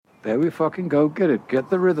There we fucking go. Get it.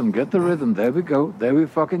 Get the rhythm. Get the rhythm. There we go. There we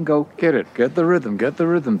fucking go. Get it. Get the rhythm. Get the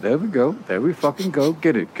rhythm. There we go. There we fucking go.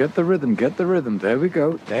 Get it. Get the rhythm. Get the rhythm. There we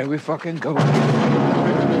go. There we fucking go. Get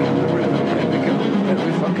the rhythm. There we go. There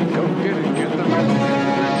we fucking go. Get it. Get the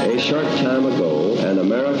rhythm. A short time ago, an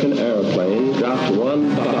American airplane dropped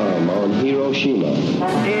one bomb on Hiroshima.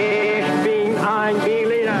 Ich bin ein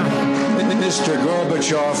Berliner. Mr.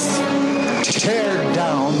 Gorbachev, tear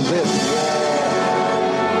down this wall.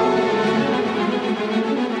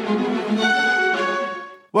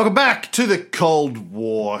 Welcome back to the Cold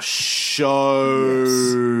War Show.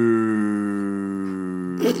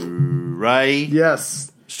 Yes. Ray?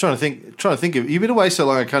 Yes. Just trying to think of. You've been away so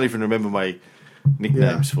long I can't even remember my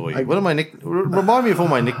nicknames for you. What are my remind me of all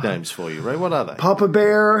my nicknames for you, Ray? What are they? Papa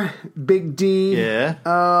Bear, Big D. Yeah.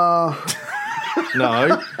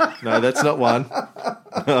 No, that's not one.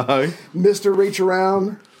 No. Mr. Reach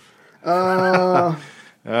Around. All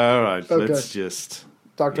right, okay. let's just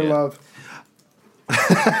Dr. Love.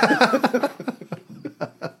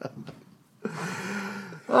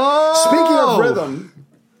 Speaking of rhythm,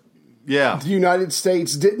 yeah, the United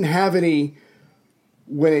States didn't have any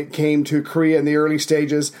when it came to Korea in the early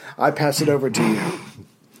stages. I pass it over to you.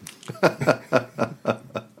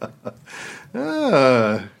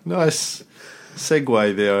 Nice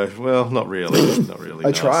segue there. Well, not really. Not really.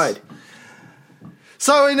 I tried.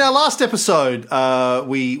 So in our last episode,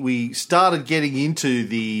 we started getting into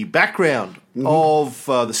the background of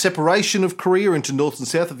the separation of Korea into North and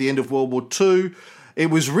South at the end of World War II. It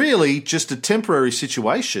was really just a temporary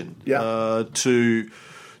situation to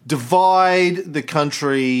divide the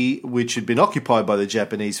country, which had been occupied by the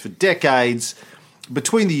Japanese for decades,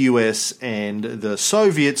 between the US and the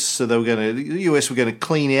Soviets. So the US were going to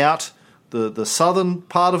clean out the southern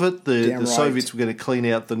part of it. The Soviets were going to clean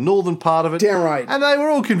out the northern part of it. Damn right. And they were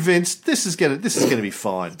all convinced this is going to be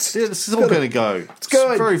fine. This is all going to go. It's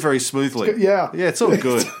good. Very, very smoothly. It's yeah, it's all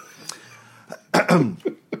good.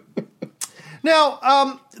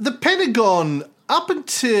 Now, the Pentagon, up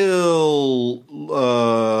until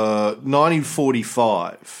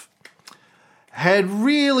 1945, had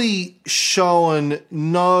really shown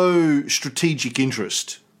no strategic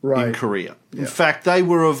interest in Korea. In fact, they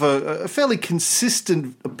were of a fairly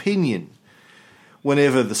consistent opinion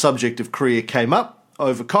whenever the subject of Korea came up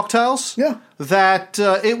over cocktails, that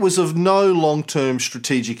it was of no long-term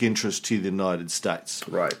strategic interest to the United States.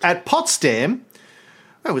 Right. At Potsdam,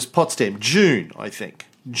 it was Potsdam, June, I think.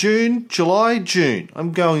 July.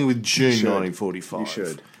 I'm going with June 1945. You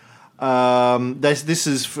should. This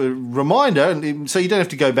is for a reminder, and so you don't have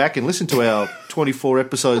to go back and listen to our 24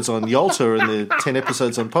 episodes on Yalta and the 10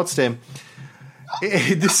 episodes on Potsdam.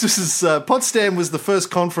 Potsdam was the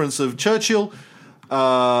first conference of Churchill,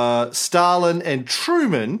 Stalin, and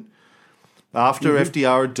Truman after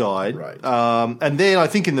FDR had died. Right. And then I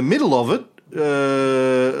think in the middle of it,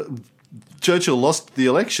 Churchill lost the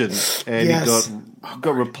election and he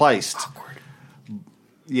got replaced. Awkward.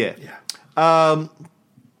 Yeah.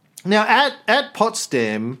 Now, at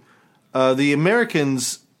Potsdam, the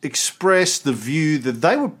Americans expressed the view that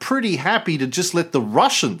they were pretty happy to just let the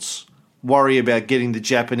Russians worry about getting the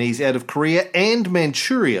Japanese out of Korea and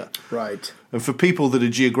Manchuria. Right. And for people that are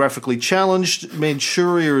geographically challenged,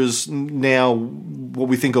 Manchuria is now what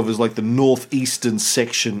we think of as like the northeastern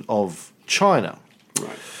section of China.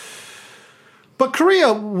 Right. But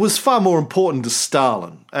Korea was far more important to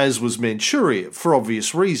Stalin, as was Manchuria, for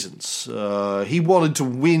obvious reasons. He wanted to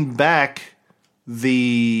win back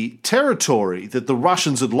the territory that the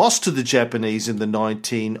Russians had lost to the Japanese in the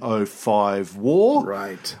 1905 war.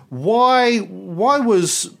 Right. Why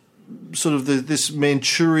was sort of this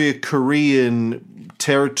Manchuria-Korean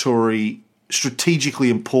territory strategically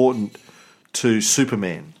important to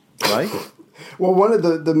Superman, right? Well, one of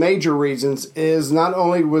the major reasons is not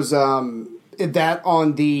only was that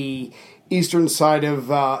on the eastern side of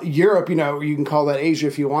Europe, you can call that Asia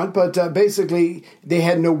if you want, but basically they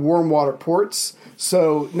had no warm water ports.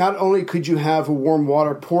 So not only could you have a warm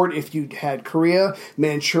water port if you had Korea,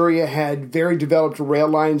 Manchuria had very developed rail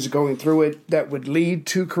lines going through it that would lead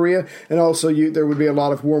to Korea, and also there would be a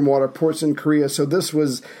lot of warm water ports in Korea. So this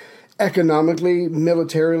was economically,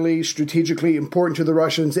 militarily, strategically important to the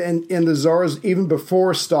Russians, and the Tsars, even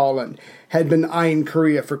before Stalin, had been eyeing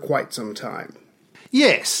Korea for quite some time.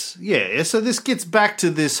 Yes, yeah. So this gets back to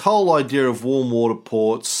this whole idea of warm water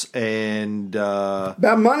ports and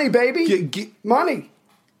about money, baby. Money.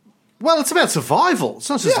 Well, it's about survival. It's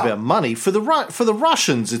not just about money. For the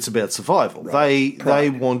Russians, it's about survival. Right. They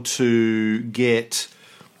want to get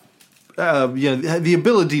the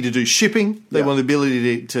ability to do shipping. They want the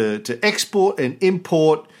ability to export and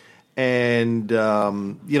import and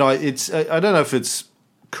it's I don't know if it's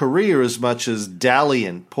Korea as much as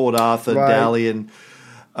Dalian, Port Arthur, Right. Dalian,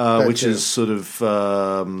 which too. is sort of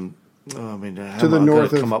how To the am I north gonna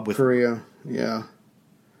of come up with? Korea. Yeah.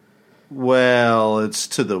 Well, it's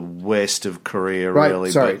to the west of Korea, Right.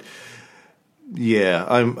 really. Sorry. But yeah,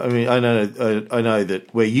 I know that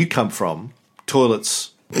where you come from,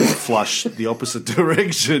 toilets flush the opposite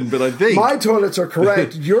direction. But I think My toilets are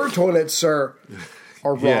correct. Your toilets, sir,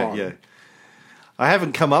 are wrong. yeah. I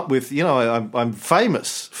haven't come up with, I'm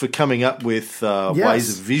famous for coming up with ways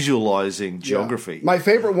of visualizing Yeah. geography. My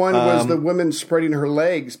favorite one was the woman spreading her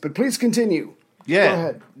legs. But please continue. Go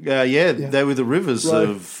ahead. They were the rivers Right.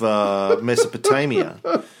 of Mesopotamia.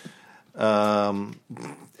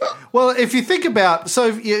 Well, if you think about,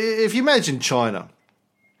 if you imagine China,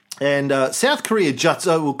 and South Korea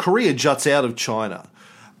Korea juts out of China.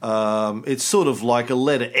 It's sort of like a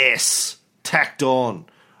letter S tacked on,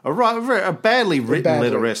 a badly written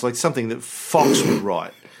letter S, like something that Fox would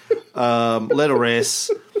write. Letter S,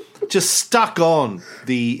 just stuck on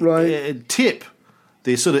the tip,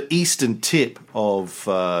 the sort of eastern tip of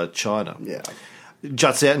China. Yeah.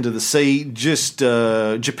 Juts out into the sea.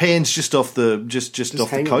 Japan's just off the off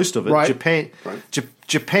hanging. the coast of it. Right.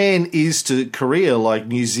 Japan is to Korea like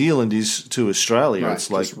New Zealand is to Australia. Right,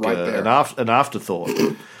 It's like just right there. an afterthought.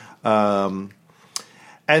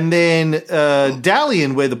 And then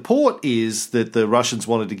Dalian, where the port is that the Russians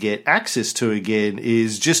wanted to get access to again,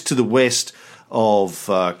 is just to the west of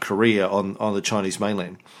Korea on the Chinese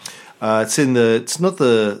mainland. It's not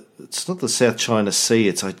the South China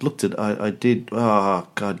Sea. What's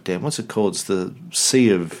it called? It's the Sea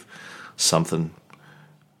of something.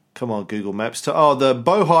 Come on, Google Maps. The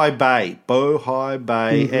Bohai Bay,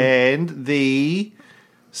 and the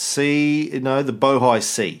the Bohai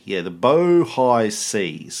Sea. Yeah, the Bohai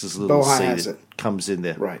Sea. This is a little Bohai sea that comes in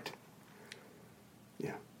there. Right.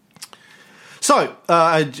 Yeah. So,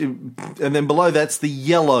 and then below that's the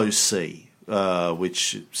Yellow Sea,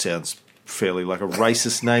 which sounds fairly like a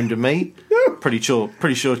racist name to me. Pretty sure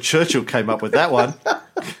Churchill came up with that one.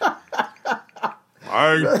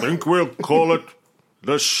 I think we'll call it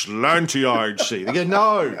the Slanty-eyed Sea. They go,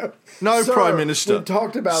 no, Sir, Prime Minister. we've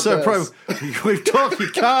talked about this. We've talked. You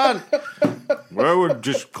can't. Well, we'll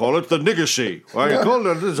just call it the Nigger Sea. Why you call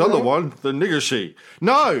it this other one the Nigger Sea?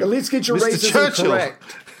 No. At least get your Mr. racism Churchill. correct.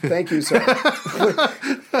 Thank you, sir.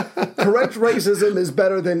 Correct racism is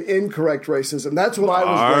better than incorrect racism. That's what I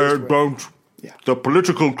was I raised with. don't. Yeah. The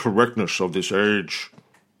political correctness of this age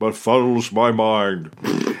befuddles my mind.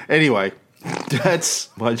 Anyway, that's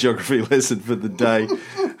my geography lesson for the day.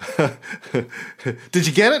 Did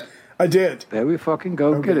you get it? I did. There we fucking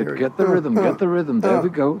go. Get here it. we Get the rhythm. Get the rhythm. There we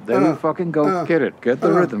go. There we fucking go. Get it. Get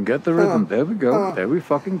the rhythm. Get the rhythm. There we go. There we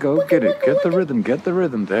fucking go. Get it. Get the rhythm. Get the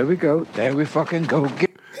rhythm. There we go. There we fucking go. Get.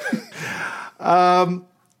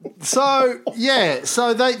 So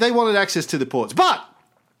they wanted access to the ports, but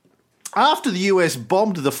after the US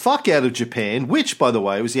bombed the fuck out of Japan, which, by the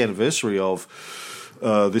way, was the anniversary of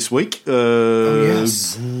this week.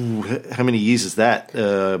 Yes. How many years is that?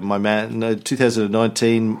 My man,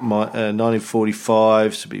 2019,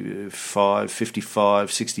 1945, so be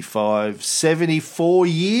 55, 65, 74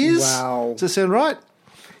 years. Wow. Does that sound right?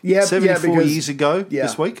 Yeah, 74 years ago yeah,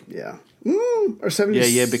 this week? Yeah. Or 70.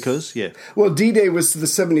 Yeah. Well, D-Day was the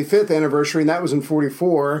 75th anniversary, and that was in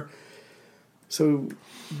 44. So,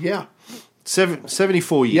 yeah.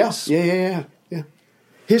 74 years. Yeah.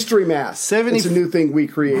 History math. It's a new thing we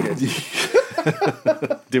created.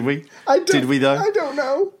 Did we? Did we, though? I don't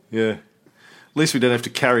know. Yeah. At least we don't have to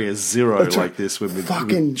carry a zero That's like right. this with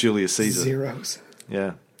Fucking Julius Caesar. zeros.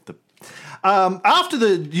 Yeah. After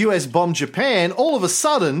the US bombed Japan, all of a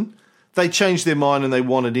sudden they changed their mind and they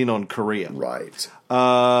wanted in on Korea. Right.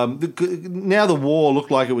 Now the war looked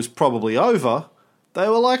like it was probably over. They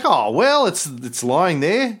were like, "Oh well, it's lying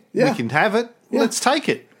there. Yeah. We can have it. Yeah. Let's take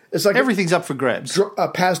it. It's like everything's up for grabs." A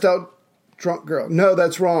passed out drunk girl. No,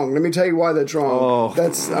 that's wrong. Let me tell you why that's wrong. Oh.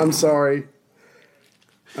 I'm sorry.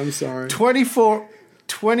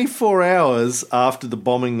 24 hours after the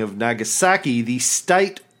bombing of Nagasaki, the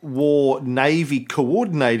State War Navy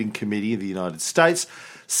Coordinating Committee of the United States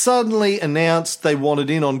suddenly announced they wanted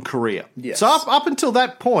in on Korea. Yes. So up until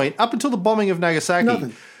that point, up until the bombing of Nagasaki,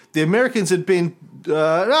 Nothing. the Americans had been,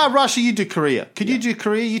 Russia, you do Korea. Could you do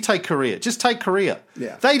Korea? You take Korea. Just take Korea.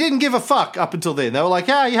 Yeah. They didn't give a fuck up until then. They were like,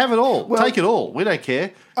 you have it all. Well, take it all. We don't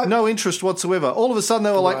care. No interest whatsoever. All of a sudden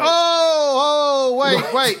they were like,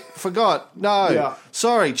 Right. wait, forgot. No. Yeah.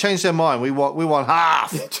 Sorry, changed our mind. We want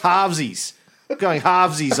half. Halvesies. going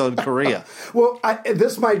halvesies on Korea. Well,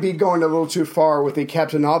 this might be going a little too far with the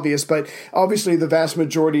Captain Obvious, but obviously the vast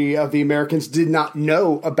majority of the Americans did not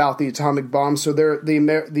know about the atomic bomb, so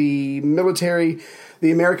the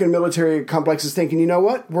American military complex is thinking, you know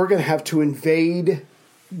what, we're going to have to invade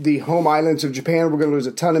the home islands of Japan. We're going to lose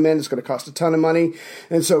a ton of men. It's going to cost a ton of money.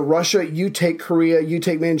 And so Russia, you take Korea, you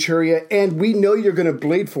take Manchuria, and we know you're going to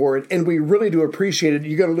bleed for it, and we really do appreciate it.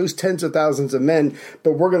 You're going to lose tens of thousands of men,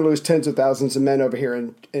 but we're going to lose tens of thousands of men over here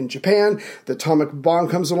in Japan. The atomic bomb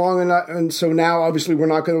comes along, and so now, obviously, we're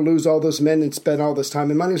not going to lose all those men and spend all this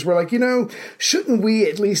time and money. So we're like, shouldn't we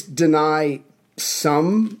at least deny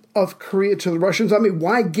some of Korea to the Russians? I mean,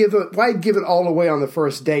 why give it all away on the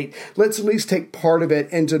first date? Let's at least take part of it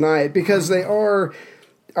and deny it, because they are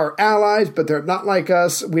our allies, but they're not like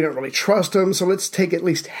us. We don't really trust them, so let's take at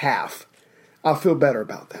least half. I'll feel better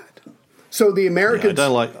about that. So the Americans,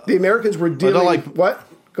 the Americans were dealing. What?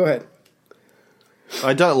 Go ahead.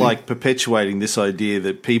 I don't like perpetuating this idea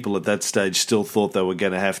that people at that stage still thought they were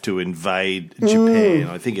going to have to invade Japan.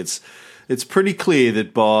 I think it's pretty clear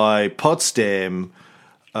that by Potsdam,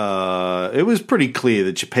 it was pretty clear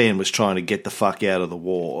that Japan was trying to get the fuck out of the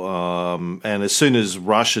war. And as soon as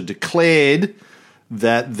Russia declared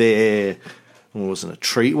that there wasn't a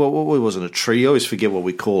treaty, well, it wasn't a treaty. I always forget what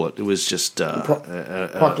we call it. It was just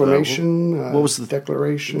proclamation. What was the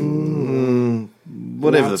declaration?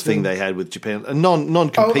 Whatever the thing they had with Japan, a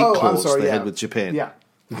non-compete clause they had with Japan. Yeah.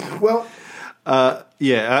 Well. As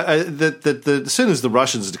soon as the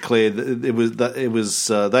Russians declared that it was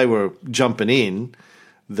they were jumping in,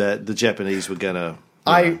 that the Japanese were going to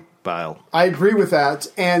bail. I agree with that,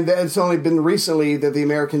 and it's only been recently that the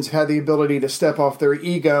Americans had the ability to step off their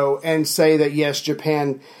ego and say that yes,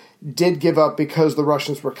 Japan did give up because the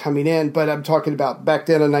Russians were coming in. But I'm talking about back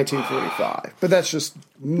then in 1945. But that's just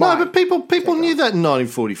no. But people knew that in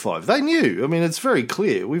 1945. They knew. I mean, it's very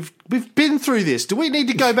clear. We've been through this. Do we need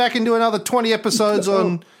to go back and do another 20 episodes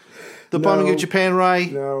on the bombing of Japan,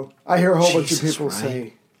 Ray? No. I hear a whole bunch of people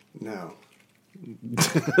say no.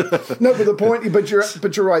 No, but the point. But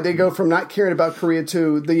you're right. They go from not caring about Korea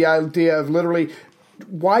to the idea of literally,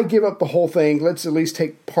 why give up the whole thing? Let's at least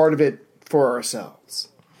take part of it for ourselves.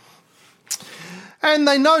 And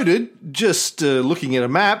they noted, just looking at a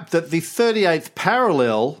map, that the 38th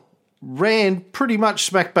parallel ran pretty much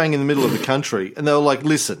smack bang in the middle of the country. And they were like,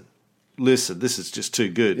 listen, this is just too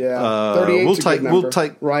good. Yeah, 38's a good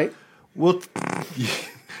number, right? We'll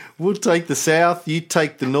take the south, you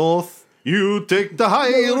take the north. You take the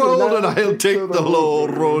high road and I'll take the low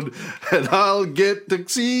road, and I'll get to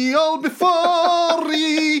see all before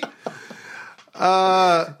ye.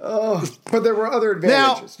 But there were other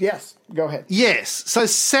advantages. Now, yes, go ahead. Yes. So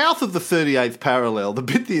south of the 38th parallel, the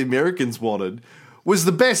bit the Americans wanted was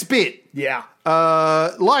the best bit. Yeah.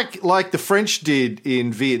 Like the French did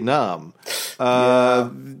in Vietnam.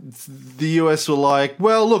 The US were like,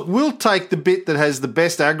 well, look, we'll take the bit that has the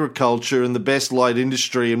best agriculture and the best light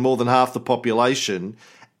industry and more than half the population,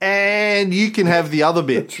 and you can have the other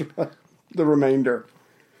bit. That's right. The remainder.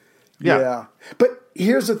 Yeah. But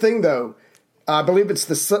here's the thing, though. I believe it's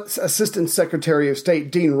the Assistant Secretary of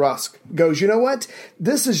State, Dean Rusk, goes, you know what?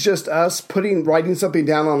 This is just us writing something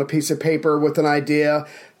down on a piece of paper with an idea.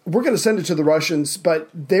 We're going to send it to the Russians, but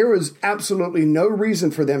there is absolutely no reason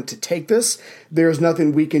for them to take this. There's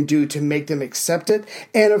nothing we can do to make them accept it.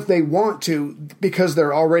 And if they want to, because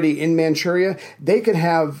they're already in Manchuria, they can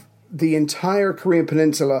have the entire Korean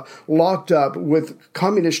Peninsula locked up with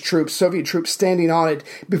communist troops, Soviet troops standing on it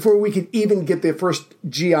before we could even get the first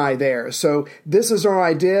GI there. So this is our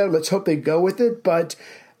idea. Let's hope they go with it. But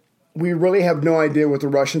we really have no idea what the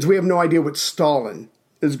Russians, we have no idea what Stalin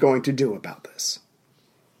is going to do about this.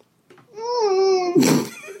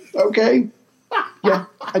 Okay. Yeah,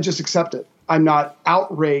 I just accept it. I'm not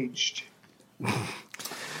outraged.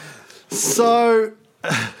 So,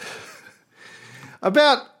 it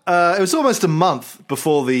was almost a month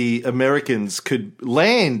before the Americans could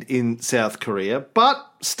land in South Korea, but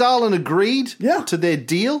Stalin agreed to their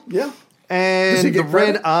deal. Yeah. And the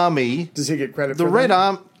Red Army... Does he get credit for that? The Red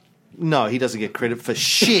Army... No, he doesn't get credit for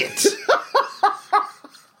shit.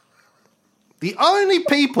 The only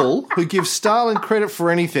people who give Stalin credit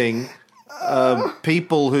for anything are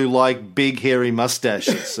people who like big, hairy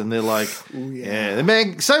mustaches. And they're like, the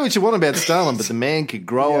man, say what you want about Stalin, but the man could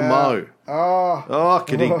grow a mo. Oh,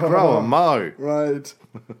 could he grow a mo? Right.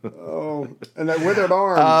 Oh, and that withered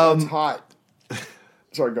arm, that's hot.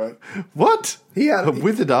 Sorry, go ahead. What? He had a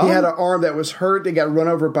withered arm? He had an arm that was hurt. He got run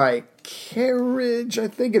over by a carriage, I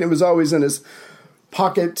think, and it was always in his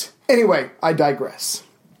pocket. Anyway, I digress.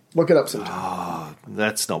 Look it up sometime.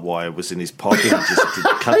 That's not why it was in his pocket. He just did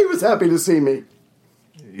cut. He was happy to see me.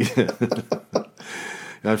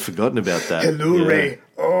 I'd forgotten about that. Hello, Yeah. Ray.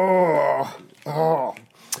 Oh.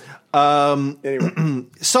 Anyway.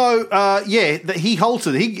 So, he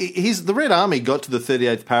halted. The Red Army got to the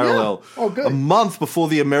 38th parallel Yeah. Oh, good. a month before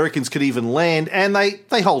the Americans could even land, and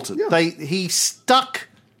they halted. Yeah. He stuck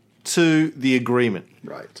to the agreement.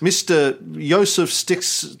 Right. Mr. Joseph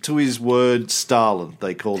sticks to his word, Stalin,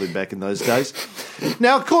 they called him back in those days.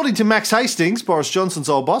 Now, according to Max Hastings, Boris Johnson's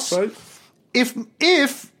old boss, Right.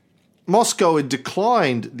 if Moscow had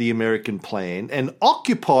declined the American plan and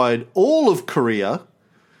occupied all of Korea,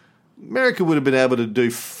 America would have been able to do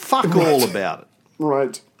fuck all about it.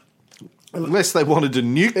 Right. Unless they wanted to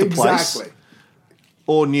nuke the place Exactly.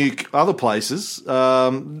 or nuke other places.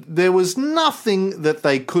 There was nothing that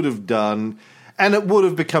they could have done, and it would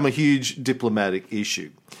have become a huge diplomatic issue.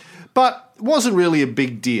 But it wasn't really a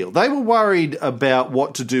big deal. They were worried about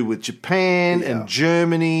what to do with Japan and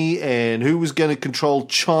Germany and who was going to control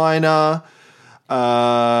China.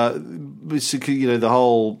 Basically, the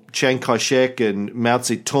whole Chiang Kai-shek and Mao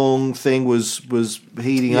Zedong thing was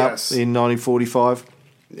heating up Yes. in 1945.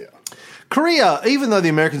 Yeah. Korea, even though the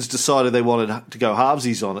Americans decided they wanted to go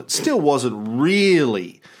halvesies on it, still wasn't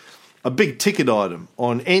really a big ticket item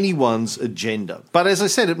on anyone's agenda. But as I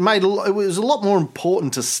said, it was a lot more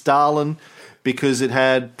important to Stalin because it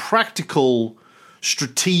had practical,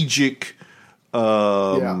 strategic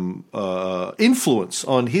influence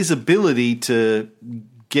on his ability to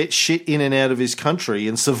get shit in and out of his country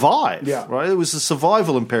and survive. Yeah. Right? There was a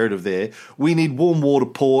survival imperative there. We need warm water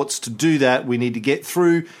ports to do that. We need to get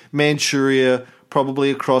through Manchuria, probably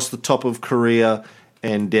across the top of Korea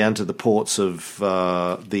and down to the ports of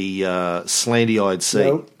the Slanty-eyed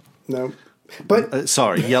Sea. No. But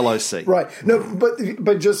Yellow Sea. right, no,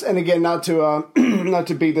 but just, and again, not to not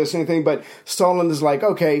to beat this or anything, but Stalin is like,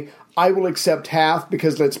 okay, I will accept half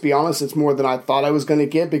because let's be honest, it's more than I thought I was going to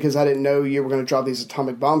get because I didn't know you were going to drop these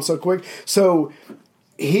atomic bombs so quick. So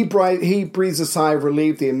he breathes a sigh of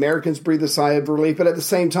relief. The Americans breathe a sigh of relief. But at the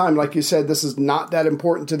same time, like you said, this is not that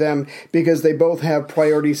important to them because they both have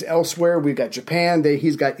priorities elsewhere. We've got Japan.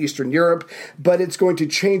 He's got Eastern Europe. But it's going to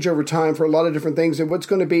change over time for a lot of different things. And what's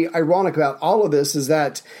going to be ironic about all of this is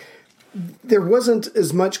that there wasn't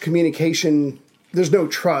as much communication. There's no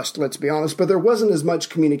trust, let's be honest, but there wasn't as much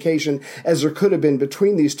communication as there could have been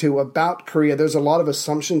between these two about Korea. There's a lot of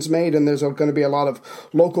assumptions made, and there's going to be a lot of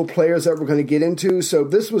local players that we're going to get into. So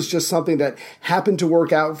this was just something that happened to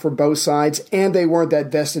work out for both sides, and they weren't that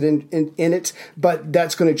vested in it, but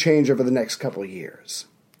that's going to change over the next couple of years.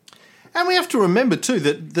 And we have to remember, too,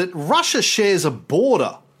 that Russia shares a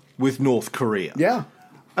border with North Korea. Yeah.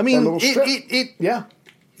 I mean, That little strip.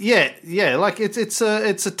 Yeah, like it's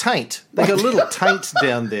a taint. They got a little taint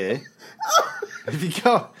down there. If you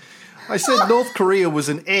go, I said North Korea was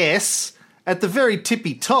an S at the very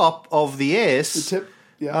tippy top of the S. The tip,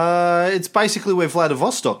 yeah. It's basically where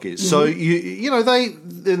Vladivostok is. So they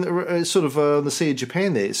sort of on the Sea of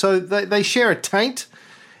Japan there. So they share a taint.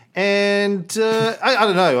 And I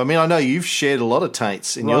don't know. I mean, I know you've shared a lot of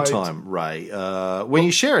taints in your Right. time, Ray. When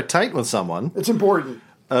you share a taint with someone, It's important.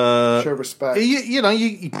 Show respect. Yeah.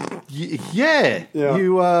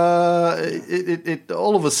 Yeah. It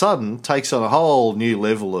all of a sudden takes on a whole new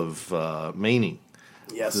level of meaning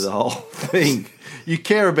Yes. to the whole thing. You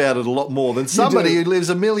care about it a lot more than somebody do. who lives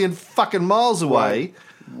a million fucking miles away,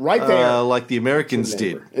 Right there. like the Americans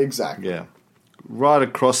did. Neighbor. Exactly. Yeah, right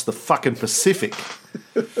across the fucking Pacific.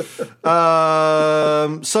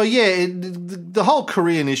 The whole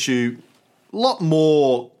Korean issue, a lot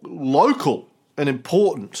more local and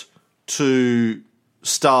important to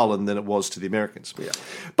Stalin than it was to the Americans. Yeah.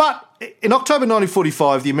 But in October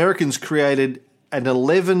 1945, the Americans created an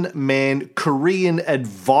 11-man Korean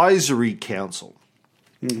Advisory Council.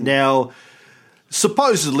 Now,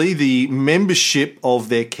 supposedly the membership of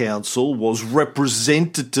their council was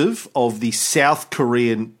representative of the South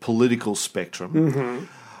Korean political spectrum.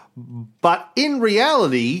 But in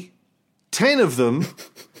reality, 10 of them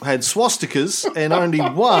had swastikas and only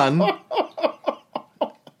one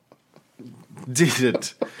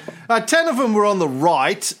didn't. 10 of them were on the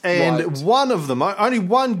right, and Right. one of them, only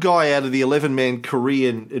one guy out of the 11-man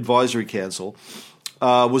Korean Advisory Council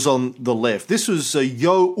was on the left. This was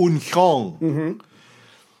Yo Un-hyung.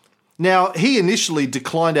 Now, he initially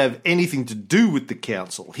declined to have anything to do with the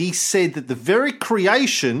council. He said that the very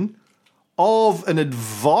creation of an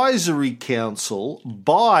advisory council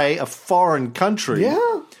by a foreign country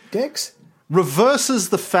Yeah. Dicks. reverses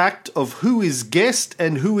the fact of who is guest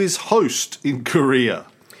and who is host in Korea.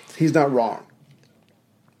 He's not wrong.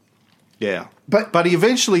 Yeah. But he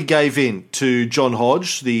eventually gave in to John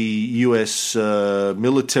Hodge, the U.S.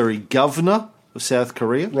 Military governor of South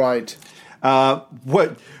Korea. Right. Turned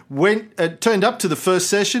up to the first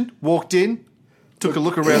session, walked in, took a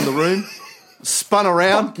look around the room, spun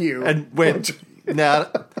around, Fuck you. and went, "No,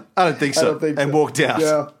 I don't think so," I don't think and so. walked out.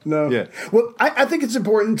 Yeah, no. Yeah. Well, I think it's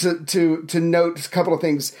important to note a couple of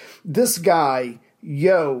things. This guy,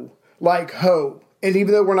 Yo, like Ho, and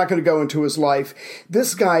even though we're not going to go into his life,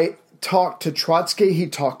 this guy talked to Trotsky, he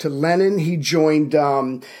talked to Lenin, he joined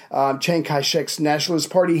Chiang Kai-shek's Nationalist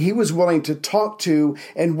Party. He was willing to talk to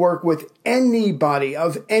and work with anybody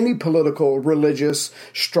of any political, religious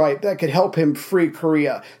stripe that could help him free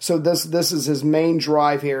Korea. So this is his main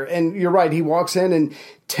drive here. And you're right, he walks in and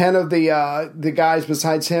 10 of the guys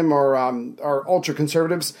besides him are ultra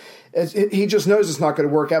conservatives. He just knows it's not going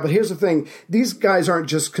to work out. But here's the thing. These guys aren't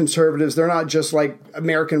just conservatives. They're not just like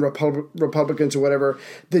American Republicans or whatever.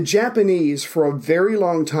 The Japanese, for a very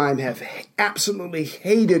long time, have absolutely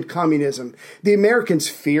hated communism. The Americans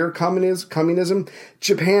fear communism.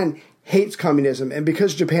 Japan hates communism. And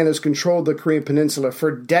because Japan has controlled the Korean Peninsula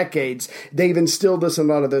for decades, they've instilled this in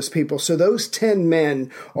a lot of those people. So those 10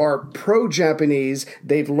 men are pro-Japanese.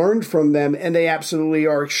 They've learned from them, and they absolutely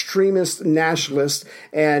are extremist nationalists.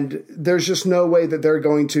 And there's just no way that they're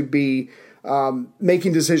going to be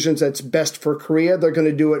making decisions that's best for Korea. They're going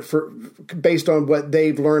to do it based on what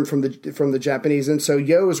they've learned from the Japanese. And so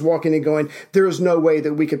Yo is walking and going, there is no way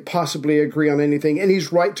that we could possibly agree on anything. And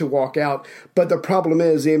he's right to walk out. But the problem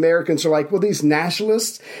is the Americans are like, well, these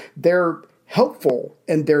nationalists, they're helpful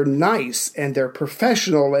and they're nice and they're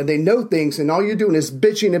professional and they know things, and all you're doing is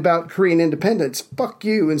bitching about Korean independence. Fuck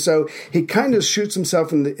you. And so he kind of shoots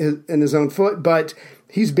himself in his own foot, but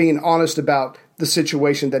he's being honest about the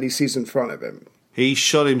situation that he sees in front of him. He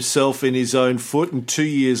shot himself in his own foot, and 2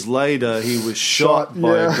 years later he was shot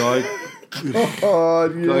by a guy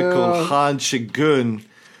called Han Chae-gun.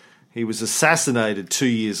 He was assassinated 2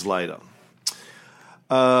 years later.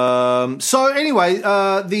 So anyway,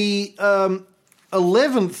 the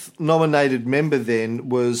 11th nominated member then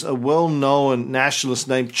was a well-known nationalist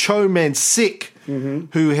named Cho Man-sik,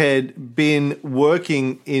 who had been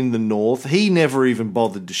working in the North. He never even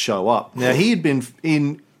bothered to show up. Now, he had been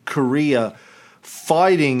in Korea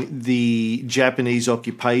fighting the Japanese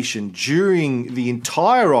occupation during the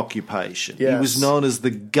entire occupation. Yes. He was known as the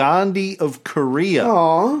Gandhi of Korea.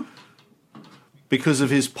 Aww. Because of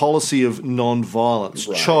his policy of non-violence.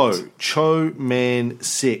 Right. Cho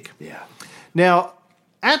Man-sik. Yeah. Now,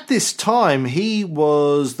 at this time, he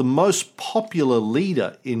was the most popular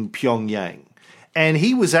leader in Pyongyang. And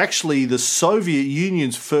he was actually the Soviet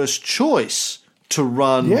Union's first choice to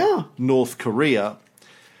run North Korea.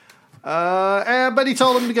 But he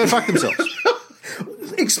told them to go fuck themselves.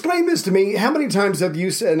 Explain this to me. How many times have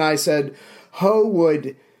you and I said Ho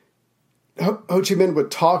Chi Minh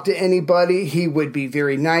would talk to anybody. He would be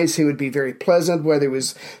very nice. He would be very pleasant, whether he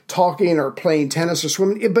was talking or playing tennis or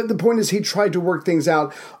swimming. But the point is, he tried to work things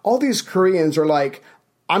out. All these Koreans are like,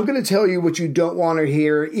 I'm going to tell you what you don't want to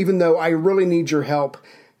hear, even though I really need your help.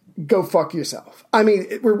 Go fuck yourself. I mean,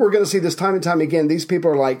 we're going to see this time and time again. These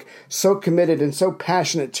people are like so committed and so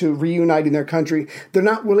passionate to reuniting their country. They're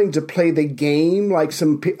not willing to play the game like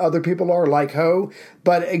some other people are, like Ho.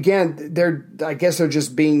 But again, I guess they're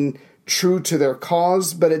just being true to their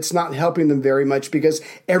cause, but it's not helping them very much because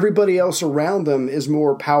everybody else around them is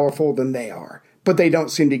more powerful than they are. But they don't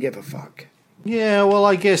seem to give a fuck. Yeah, well,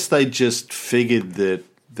 I guess they just figured that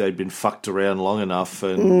they'd been fucked around long enough,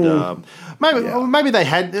 and maybe they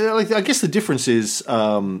had. I guess the difference is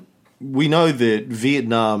we know that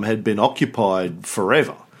Vietnam had been occupied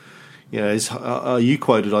forever. You know, as you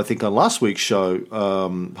quoted, I think on last week's show,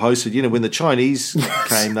 Ho said, you know, when the Chinese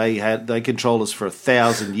came, they controlled us for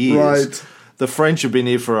 1,000 years. Right. The French have been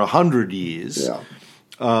here for 100 years. Yeah.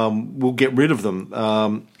 We'll get rid of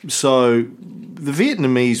them. So the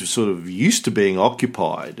Vietnamese were sort of used to being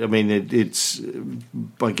occupied. I mean, I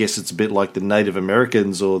guess it's a bit like the Native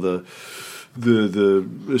Americans or the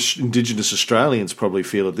indigenous Australians probably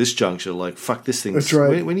feel at this juncture, like, fuck this thing. That's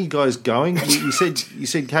right. When are you guys going? You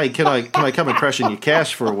said, hey, can I come and crash in your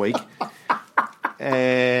couch for a week?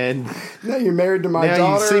 And now you're married to my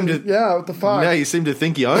daughter. What the fuck? Now you seem to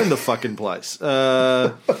think you own the fucking place.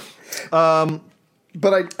 But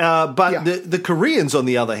the Koreans, on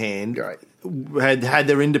the other hand, had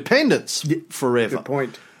their independence forever. Good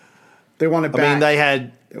point. They want it back. I mean, they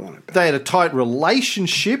had a tight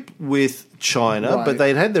relationship with China, Right. but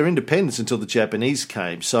they'd had their independence until the Japanese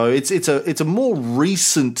came. So it's a more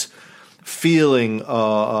recent feeling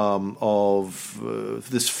of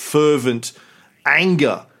this fervent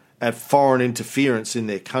anger at foreign interference in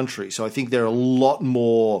their country. So I think they're a lot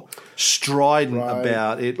more strident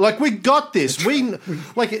about it. Like, we got this. We ran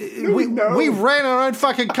our own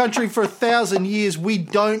fucking country for 1,000 years. We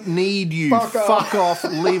don't need you. Fuck off.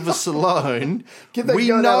 Leave us alone. We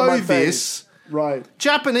know this. Right.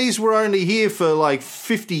 Japanese were only here for like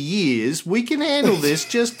 50 years. We can handle this.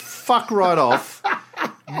 Just fuck right off.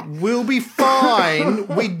 We'll be fine.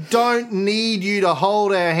 We don't need you to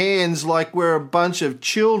hold our hands like we're a bunch of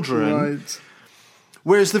children. Right.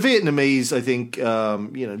 Whereas the Vietnamese, I think,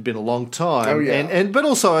 been a long time. Oh, yeah. But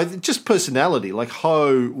also just personality. Like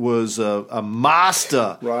Ho was a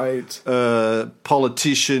master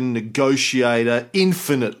politician, negotiator,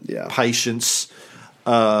 infinite patience,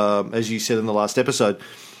 as you said in the last episode.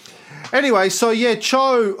 Anyway, so yeah,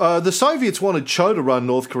 Cho, the Soviets wanted Cho to run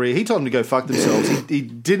North Korea. He told them to go fuck themselves. He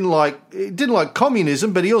didn't like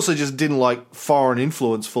communism, but he also just didn't like foreign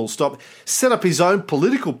influence, full stop. Set up his own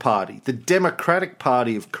political party, the Democratic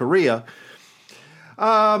Party of Korea.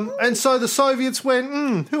 And so the Soviets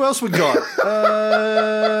went, who else we got?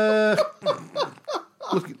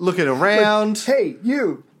 Looking around. Hey,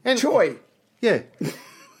 you, Choi. Yeah.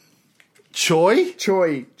 Choi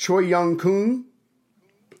Young-kun.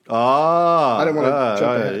 I don't want to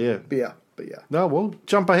jump ahead. Yeah. But yeah. No, well,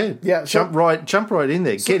 jump ahead. Yeah, jump right in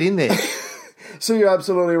there. Get in there. So you're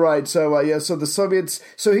absolutely right. So so the Soviets.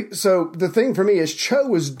 So the thing for me is Cho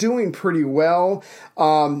was doing pretty well.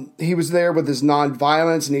 He was there with his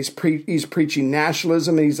nonviolence, and he's preaching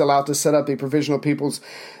nationalism, and he's allowed to set up a provisional people's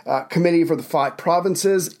committee for the 5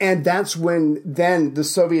 provinces. And that's when then the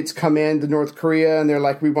Soviets come in to North Korea, and they're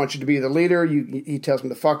like, "We want you to be the leader." He tells them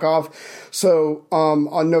to fuck off. So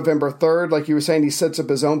on November 3rd, like you were saying, he sets up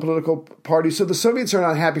his own political party. So the Soviets are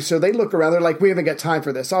not happy. So they look around. They're like, "We haven't got time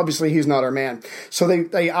for this. Obviously, he's not our man." So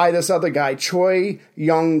they eye this other guy, Choi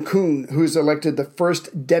Young-kun, who's elected the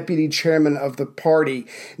first deputy chairman of the party.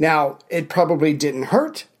 Now, it probably didn't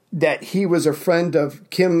hurt that he was a friend of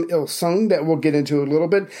Kim Il-sung, that we'll get into a little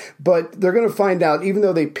bit, but they're going to find out, even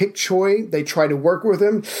though they picked Choi, they try to work with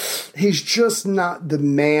him, he's just not the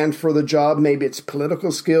man for the job. Maybe it's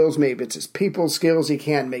political skills, maybe it's his people skills, he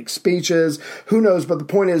can't make speeches, who knows, but the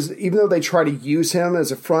point is, even though they try to use him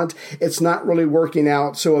as a front, it's not really working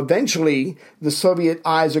out, so eventually the Soviet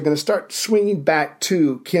eyes are going to start swinging back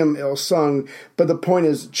to Kim Il-sung, but the point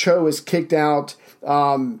is, Cho is kicked out.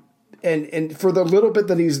 And for the little bit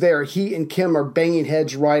that he's there, he and Kim are banging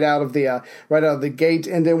heads right out of the gate.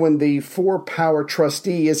 And then when the 4-power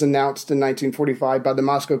trustee is announced in 1945 by the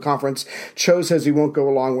Moscow Conference, Cho says he won't go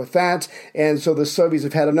along with that. And so the Soviets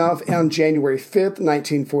have had enough. On January 5th,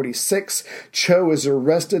 1946, Cho is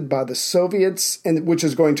arrested by the Soviets, which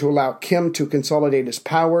is going to allow Kim to consolidate his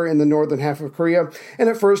power in the northern half of Korea. And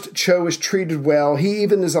at first, Cho is treated well. He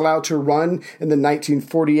even is allowed to run in the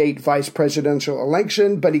 1948 vice presidential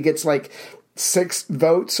election, but he gets like 6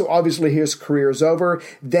 votes, so obviously his career is over.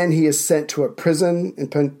 Then he is sent to a prison in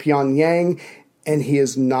Pyongyang, and he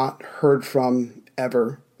is not heard from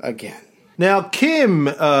ever again. Now, Kim,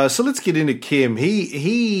 so let's get into Kim.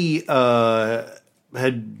 He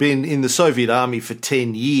had been in the Soviet army for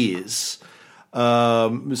 10 years,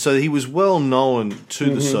 so he was well known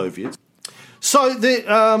to the Soviets. So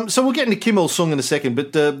we'll get into Kim Il-sung in a second,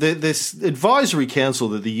 but this advisory council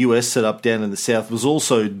that the US set up down in the south was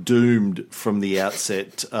also doomed from the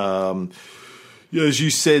outset. As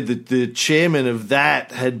you said, that the chairman of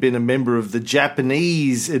that had been a member of the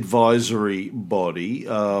Japanese advisory body,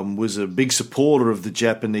 was a big supporter of the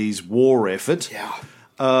Japanese war effort. Yeah.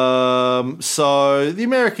 So the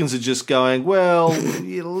Americans are just going, well,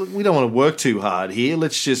 we don't want to work too hard here.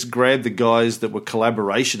 Let's just grab the guys that were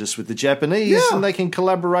collaborationists with the Japanese and they can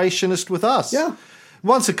collaborationist with us. Yeah.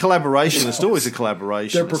 Once a collaborationist, always a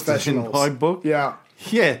collaborationist. They're professionals. In my book. Yeah.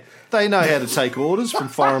 Yeah. They know how to take orders from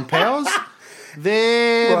foreign powers.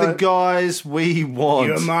 They're the guys we want.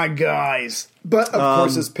 You're my guys. But, of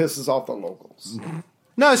course, this pisses off the locals.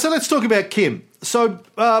 No, so let's talk about Kim. So,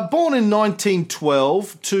 born in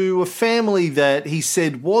 1912 to a family that he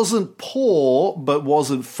said wasn't poor, but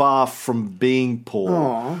wasn't far from being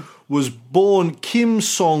poor. Was born Kim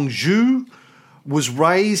Song-ju, was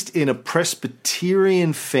raised in a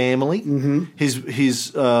Presbyterian family. Mm-hmm.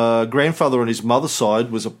 His grandfather on his mother's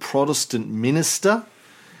side was a Protestant minister.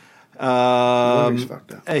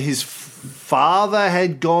 His father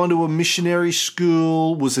had gone to a missionary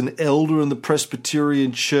school, was an elder in the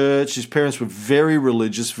Presbyterian church. His parents were very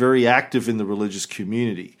religious, very active in the religious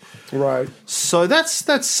community. Right. So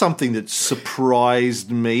that's something that surprised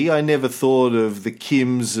me. I never thought of the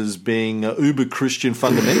Kims as being uber Christian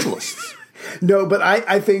fundamentalists. No, but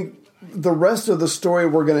I think the rest of the story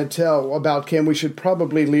we're going to tell about Kim, we should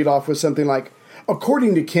probably lead off with something like,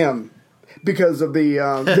 according to Kim, because of the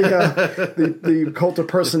cult of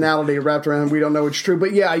personality wrapped around him. We don't know it's true.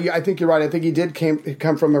 But yeah, I think you're right. I think he did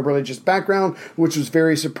come from a religious background, which was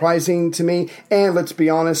very surprising to me. And let's be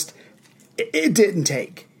honest, it didn't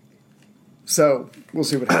take. So we'll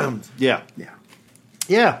see what happens. Yeah.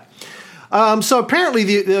 Yeah. So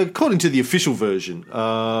apparently, according to the official version,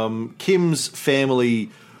 Kim's family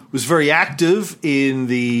was very active in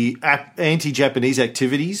the anti-Japanese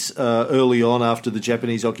activities early on after the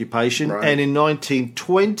Japanese occupation. Right. And in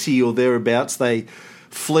 1920 or thereabouts, they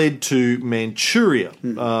fled to Manchuria.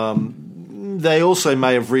 They also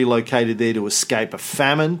may have relocated there to escape a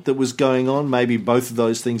famine that was going on. Maybe both of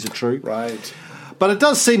those things are true. Right. But it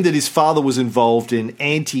does seem that his father was involved in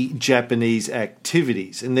anti-Japanese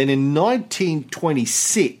activities. And then in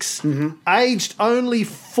 1926, aged only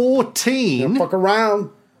 14... Don't fuck around.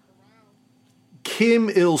 Kim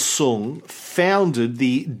Il-sung founded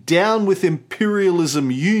the Down with Imperialism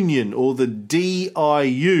Union, or the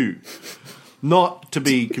DIU, not to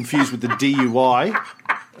be confused with the DUI.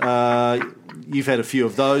 You've had a few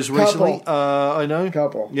of those recently, I know.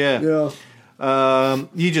 Couple. Yeah.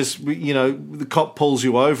 You just, the cop pulls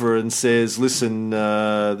you over and says, listen,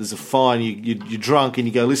 there's a fine, you're drunk, and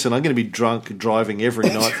you go, listen, I'm going to be drunk driving every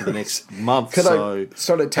night for the next month. Could I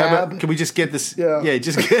start a tab? Can we just get this? Yeah.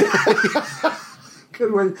 Just get...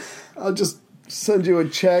 Good one. I'll just send you a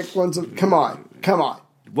check once. Come on.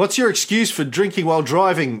 What's your excuse for drinking while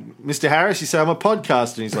driving, Mr. Harris? You say, I'm a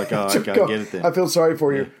podcaster. And he's like, oh, okay, Go. get it then. I feel sorry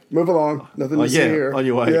for you. Move along. Nothing to see here. On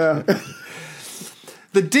your way. Yeah.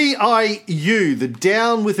 The DIU, the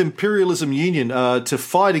Down with Imperialism Union, to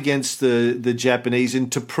fight against the Japanese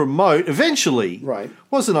and to promote, eventually, Right.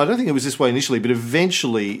 I don't think it was this way initially, but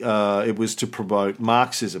eventually it was to promote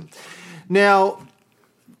Marxism. Now,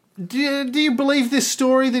 do you believe this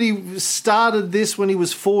story that he started this when he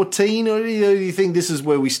was 14, or do you think this is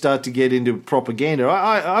where we start to get into propaganda?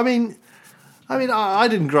 I mean, I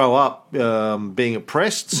didn't grow up being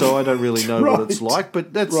oppressed, so I don't really know what it's like.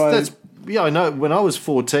 But that's I know. When I was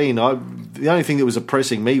 14, the only thing that was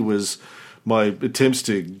oppressing me was my attempts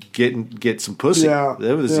to get some pussy. Yeah,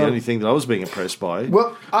 that was the only thing that I was being oppressed by.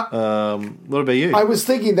 Well, what about you? I was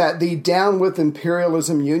thinking that the Down with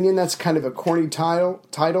Imperialism Union, that's kind of a corny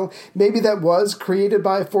title. Maybe that was created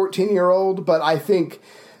by a 14-year-old, but I think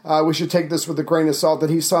we should take this with a grain of salt that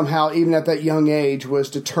he somehow, even at that young age, was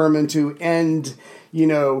determined to end,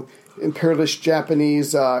 imperialist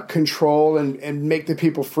Japanese control and make the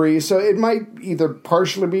people free. So it might either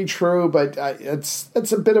partially be true, but it's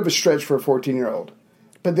a bit of a stretch for a 14-year-old.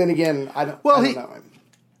 But then again, I don't know.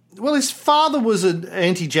 Well, his father was an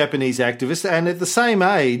anti-Japanese activist, and at the same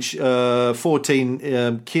age,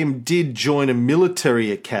 14, Kim did join a military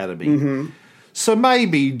academy. Mm-hmm. So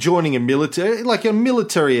maybe joining a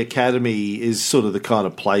military academy is sort of the kind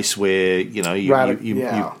of place where, you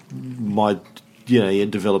might... you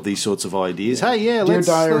develop these sorts of ideas. Hey, Dear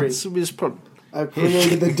Diary, I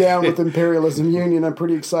created the Down with Imperialism Union. I'm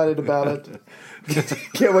pretty excited about it.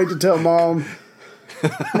 Can't wait to tell Mom.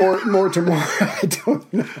 More tomorrow. I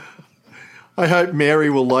don't know. I hope Mary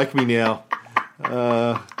will like me now.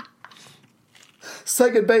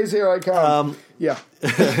 Second base, here I come.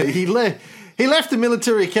 He left the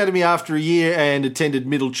military academy after a year and attended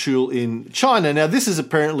middle school in China. Now, this is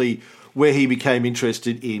apparently where he became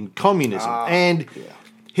interested in communism.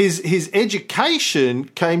 His education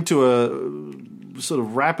came to a sort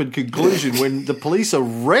of rapid conclusion when the police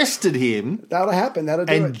arrested him. That'll happen. That'll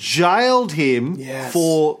do and it. jailed him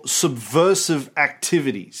for subversive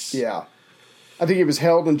activities. Yeah. I think he was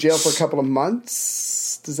held in jail for a couple of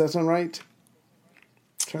months. Does that sound right?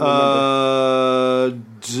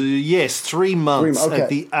 Yes, 3 months. Okay. At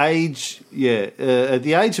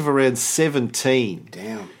the age of around 17.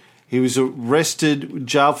 Damn. He was arrested,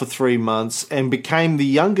 jailed for 3 months, and became the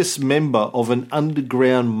youngest member of an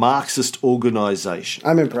underground Marxist organisation.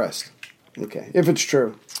 I'm impressed. Okay. If it's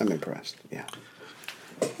true, I'm impressed. Yeah.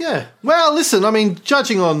 Yeah. Well, listen, I mean,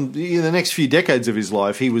 judging on the next few decades of his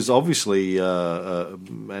life, he was obviously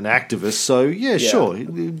an activist. So, sure.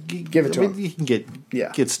 Give it to him. You can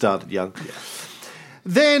get started young. Yeah.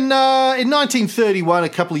 Then, in 1931, a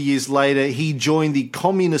couple of years later, he joined the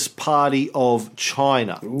Communist Party of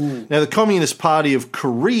China. Ooh. Now, the Communist Party of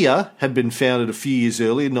Korea had been founded a few years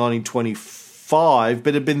earlier, 1925,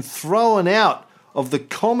 but had been thrown out of the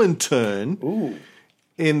Comintern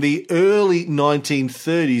in the early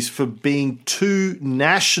 1930s for being too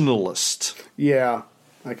nationalist. Yeah,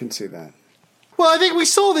 I can see that. Well, I think we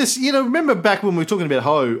saw this, remember back when we were talking about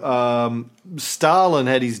Ho, Stalin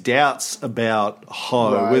had his doubts about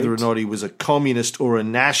Ho, Right. whether or not he was a communist or a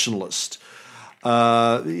nationalist.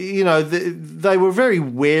 They were very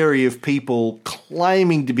wary of people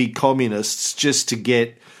claiming to be communists just to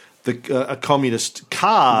get a communist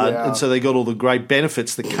card, Yeah. and so they got all the great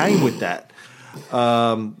benefits that came with that.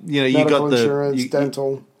 You Medical got the insurance,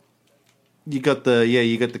 dental. You got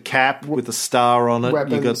the cap with the star on it.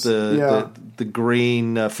 Weapons, You got the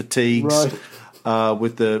green fatigues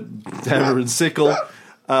with the hammer and sickle.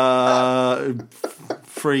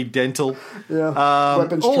 Free dental. Yeah.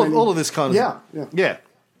 Weapons training. All of this kind of Yeah.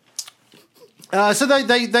 So they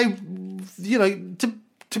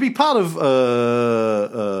to be part of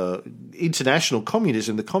international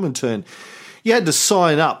communism, the Comintern, you had to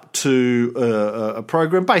sign up to a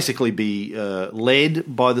program, basically be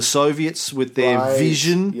led by the Soviets with their Right.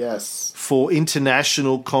 vision Yes. for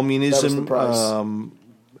international communism. That was the price.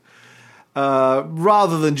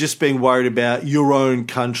 Rather than just being worried about your own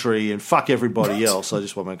country and fuck everybody else. I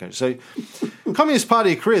just want my country. So, Communist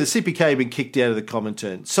Party of Korea, the CPK, had been kicked out of the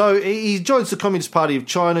Comintern. So he joins the Communist Party of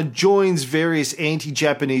China, joins various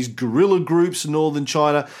anti-Japanese guerrilla groups in northern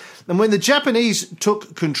China. And when the Japanese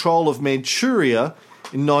took control of Manchuria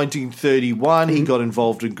in 1931, he got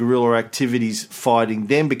involved in guerrilla activities fighting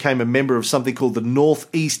them, became a member of something called the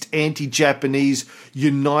Northeast Anti-Japanese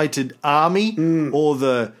United Army, or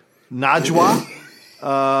the Najwa.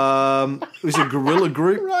 It was a guerrilla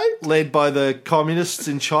group Right. led by the communists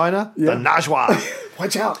in China, the Najwa.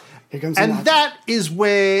 Watch out. Here comes the And knife. that is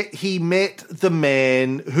where he met the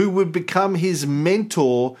man who would become his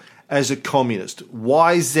mentor as a communist,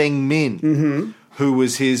 Wai Zhengmin, who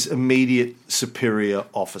was his immediate superior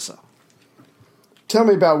officer. Tell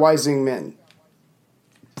me about Wising Men.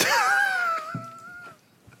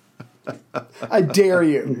 I dare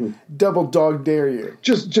you. Double dog dare you.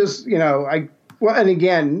 And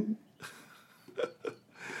again,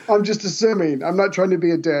 I'm just assuming. I'm not trying to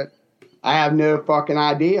be a dick. I have no fucking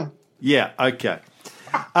idea. Yeah, okay.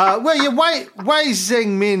 Wei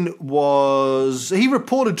Zhengmin he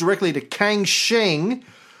reported directly to Kang Sheng,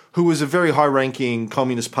 who was a very high-ranking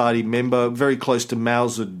Communist Party member, very close to Mao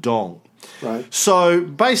Zedong. Right. So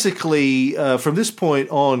basically, from this point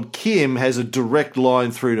on, Kim has a direct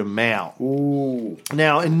line through to Mao. Ooh.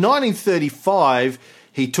 Now, in 1935,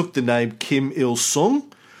 he took the name Kim Il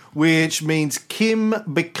Sung, which means Kim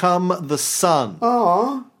become the sun.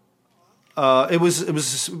 Aw. It was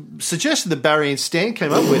suggested that Barry and Stan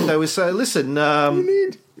came up with. They would say, listen,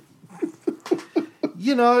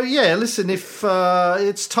 listen, if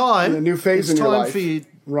it's time, A new phase it's in your time life. for you.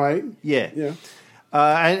 Right? Yeah. Yeah.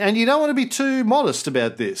 And you don't want to be too modest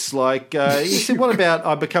about this. Like, he said, what about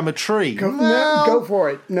I become a tree? Go for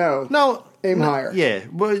it. No. No. Aim higher. Yeah.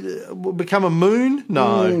 We'll become a moon?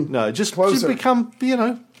 No. Just Closer. become,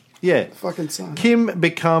 yeah. Fucking son. Kim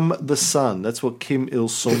become the sun. That's what Kim Il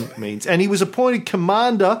Sung means. And he was appointed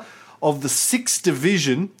commander of the 6th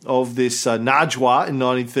Division of this Najwa in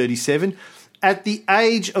 1937 at the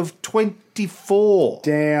age of 24.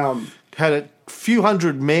 Damn. Had a few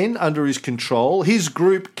hundred men under his control. His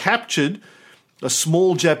group captured a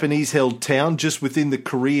small Japanese-held town just within the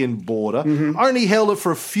Korean border. Only held it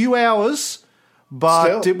for a few hours,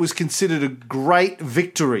 but Still. it was considered a great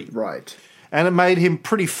victory. Right. And it made him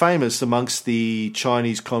pretty famous amongst the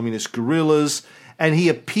Chinese communist guerrillas, and he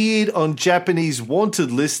appeared on Japanese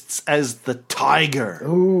wanted lists as the Tiger.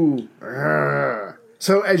 Ooh.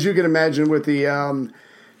 So as you can imagine, with the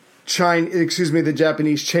the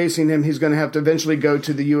Japanese chasing him, he's going to have to eventually go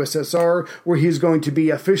to the USSR, where he's going to be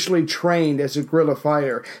officially trained as a guerrilla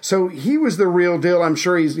fighter. So he was the real deal. I'm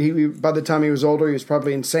sure he by the time he was older, he was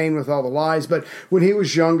probably insane with all the lies. But when he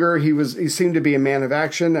was younger, he seemed to be a man of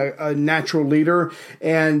action, a natural leader,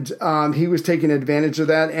 and he was taking advantage of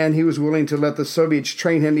that, and he was willing to let the Soviets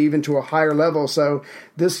train him even to a higher level. So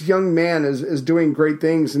this young man is doing great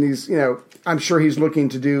things, and he's, I'm sure he's looking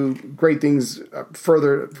to do great things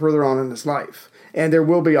further on in his life. And there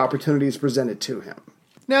will be opportunities presented to him.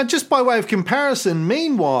 Now, just by way of comparison,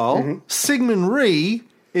 meanwhile, Syngman Rhee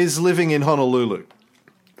is living in Honolulu.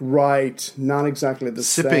 Right. Not exactly the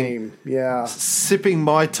same. Yeah. Sipping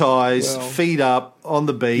Mai Tais, Well, feet up, on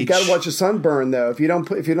the beach. You got to watch a sunburn, though. If you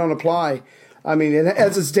don't apply, I mean, it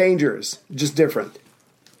has its dangers, just different.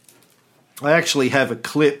 I actually have a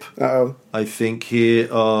clip, Uh-oh. I think, here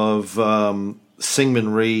of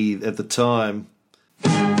Syngman Rhee at the time.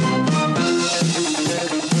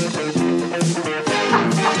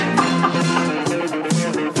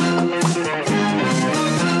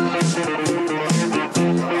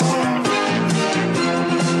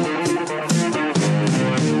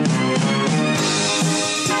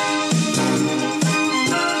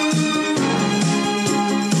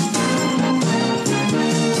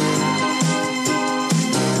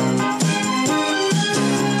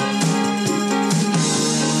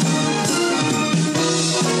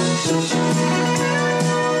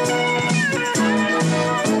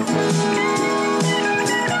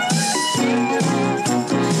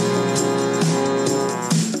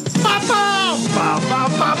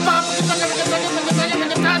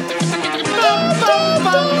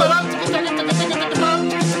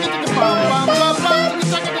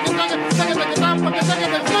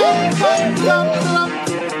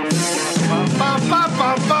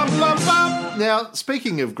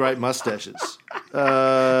 speaking of great mustaches,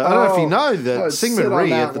 I don't know if you know that Syngman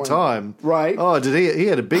Rhee at the time, right? Oh, did he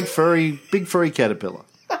had a big furry caterpillar.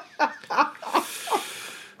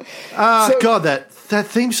 God, that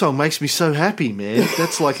theme song makes me so happy, man.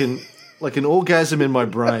 That's like an orgasm in my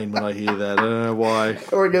brain when I hear that. I don't know why.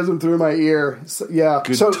 Orgasm through my ear. So, yeah.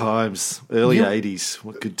 Good times. Early 80s.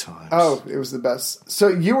 What good times. Oh, it was the best. So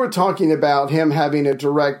you were talking about him having a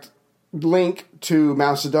direct link to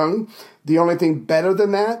Mao Zedong. The only thing better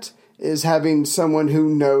than that is having someone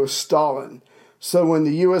who knows Stalin. So when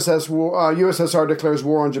the USSR declares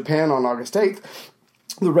war on Japan on August 8th,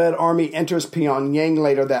 the Red Army enters Pyongyang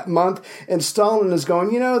later that month, and Stalin is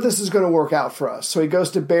going, this is going to work out for us. So he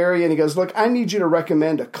goes to Beria and he goes, look, I need you to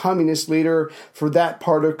recommend a communist leader for that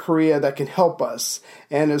part of Korea that can help us.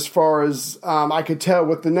 And as far as I could tell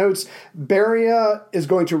with the notes, Beria is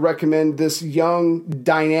going to recommend this young,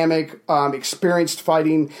 dynamic, experienced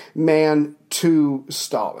fighting man to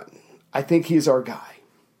Stalin. I think he's our guy.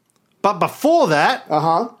 But before that...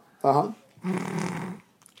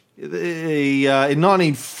 in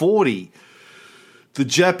 1940, the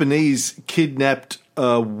Japanese kidnapped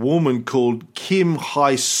a woman called Kim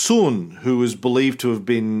Hai-sun, who was believed to have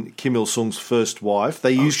been Kim Il-sung's first wife.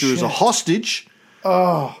 They used her as a hostage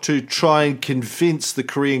to try and convince the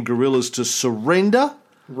Korean guerrillas to surrender.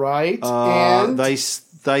 Right. And they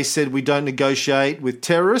said, we don't negotiate with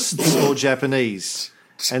terrorists or Japanese.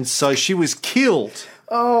 And so she was killed.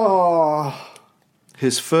 Oh.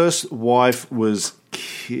 His first wife was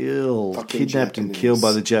kidnapped and killed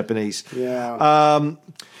by the Japanese. Yeah.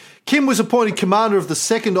 Kim was appointed commander of the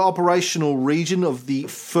 2nd Operational Region of the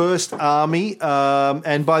 1st Army,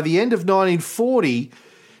 and by the end of 1940,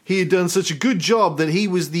 he had done such a good job that he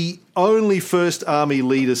was the only 1st Army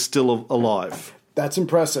leader still alive. That's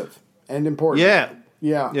impressive and important.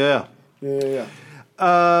 Yeah.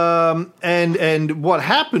 And what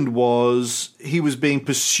happened was he was being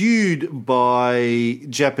pursued by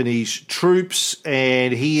Japanese troops,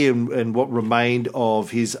 and he and what remained of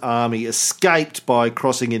his army escaped by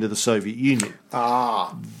crossing into the Soviet Union.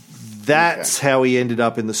 That's how he ended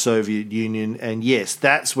up in the Soviet Union, and yes,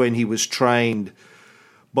 that's when he was trained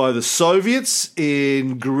by the Soviets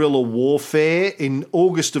in guerrilla warfare. In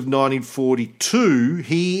August of 1942,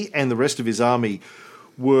 he and the rest of his army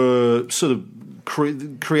were sort of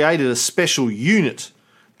created a special unit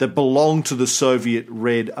that belonged to the Soviet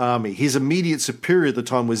Red Army. His immediate superior at the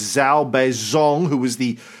time was Zhao Beizong, who was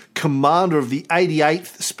the commander of the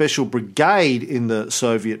 88th Special Brigade in the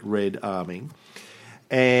Soviet Red Army.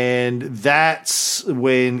 And that's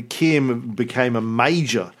when Kim became a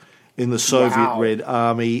major in the Soviet Red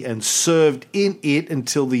Army and served in it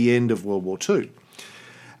until the end of World War II.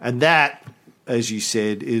 And that, as you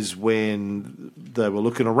said, is when they were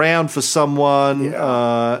looking around for someone,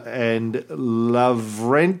 and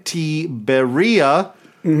Lavrenti Beria,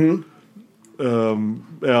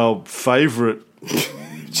 our favourite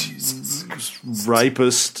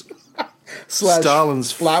rapist, /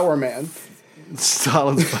 Stalin's flower man,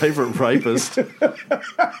 Stalin's favourite rapist.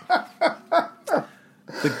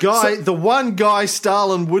 The one guy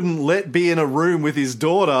Stalin wouldn't let be in a room with his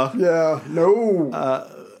daughter.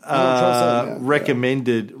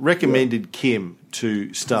 Recommended Kim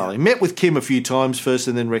to Stalin. He met with Kim a few times first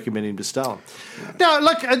and then recommended him to Stalin. Now,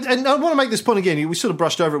 and I want to make this point again. We sort of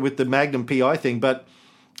brushed over it with the Magnum PI thing, but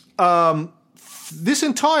this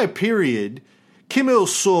entire period, Kim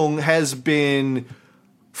Il-sung has been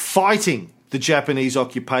fighting the Japanese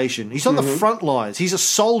occupation. He's on the front lines. He's a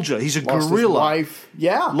soldier. He's a guerrilla.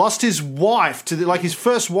 Lost his wife. His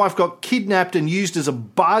first wife got kidnapped and used as a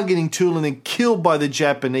bargaining tool and then killed by the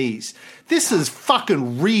Japanese. This is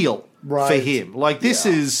fucking real for him. This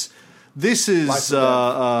is he's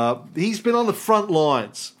been on the front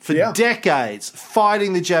lines for decades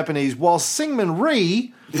fighting the Japanese, while Syngman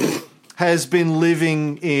Rhee has been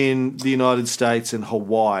living in the United States and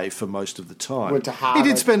Hawaii for most of the time. He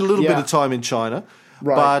did spend a little bit of time in China,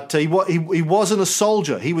 but he wasn't a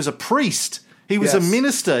soldier. He was a priest. He was a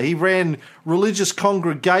minister. He ran religious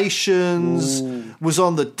congregations, was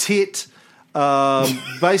on the tit,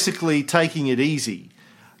 basically taking it easy.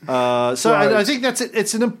 I think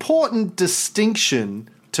it's an important distinction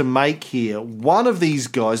to make here. One of these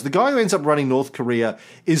guys, the guy who ends up running North Korea,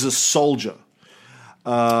 is a soldier.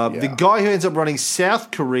 The guy who ends up running South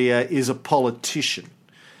Korea is a politician,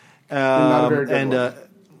 and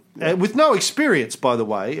with no experience, by the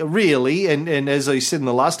way, really. And as I said in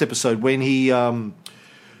the last episode, when he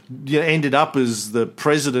ended up as the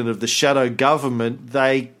president of the shadow government,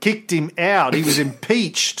 they kicked him out. He was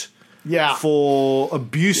impeached for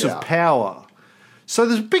abuse of power. So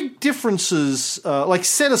there's big differences. Like,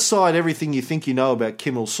 set aside everything you think you know about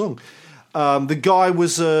Kim Il Sung. The guy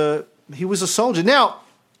was a soldier. Now,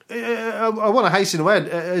 I want to hasten to add,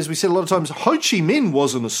 as we said a lot of times, Ho Chi Minh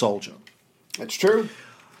wasn't a soldier. That's true.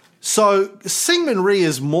 So Syngman Rhee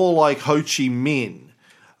is more like Ho Chi Minh.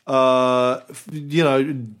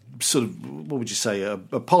 Sort of, what would you say, a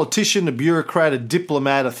politician, a bureaucrat, a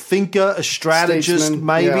diplomat, a thinker, a strategist, Statesman,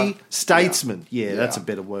 maybe. yeah. Statesman. Yeah, that's a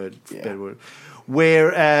better word. Yeah.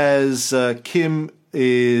 Whereas Kim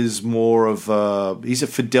is more of he's a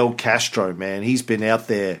Fidel Castro, man. He's been out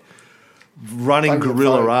there running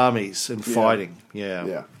guerrilla armies and fighting.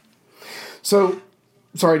 Yeah. So,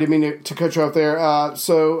 sorry, didn't mean to cut you off there.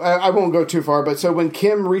 So I won't go too far, but so when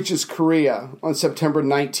Kim reaches Korea on September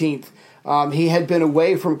 19th, he had been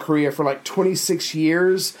away from Korea for like 26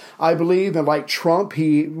 years, I believe, and like Trump,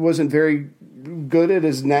 he wasn't very good at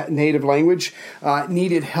his native language,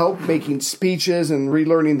 needed help making speeches and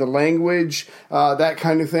relearning the language, that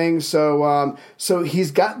kind of thing. So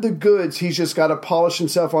he's got the goods. He's just got to polish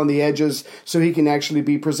himself on the edges so he can actually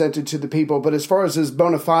be presented to the people. But as far as his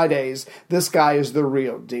bona fides, this guy is the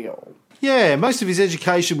real deal. Yeah, most of his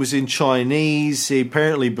education was in Chinese. He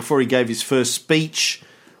apparently, before he gave his first speech,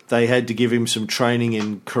 they had to give him some training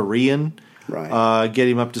in Korean, get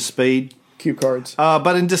him up to speed. Cue cards.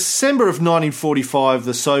 But in December of 1945,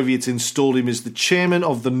 the Soviets installed him as the chairman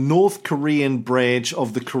of the North Korean branch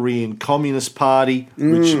of the Korean Communist Party,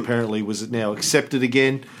 which apparently was now accepted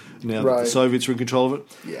again, now that the Soviets were in control of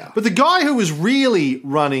it. Yeah. But the guy who was really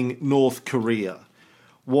running North Korea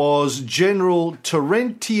was General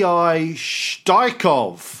Terentiy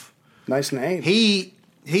Shtaikov. Nice name.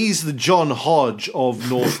 He's the John Hodge of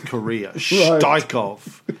North Korea.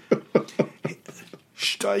 Shtaikov.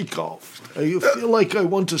 Shtaikov. I feel like I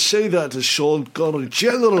want to say that as Sean Connery.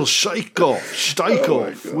 General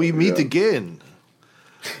Shtaikov. We meet again.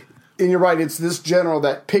 And you're right, it's this general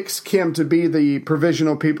that picks Kim to be the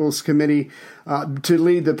Provisional People's Committee, to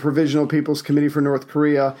lead the Provisional People's Committee for North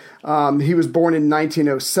Korea. He was born in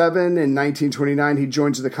 1907. In 1929, he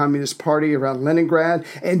joins the Communist Party around Leningrad.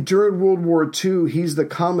 And during World War II, he's the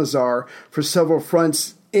commissar for several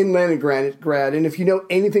fronts in Leningrad. And if you know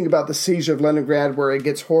anything about the siege of Leningrad, where it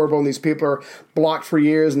gets horrible and these people are blocked for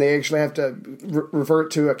years and they actually have to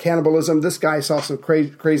revert to a cannibalism, this guy saw some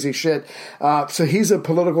crazy shit. So he's a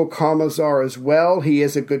political commissar as well. He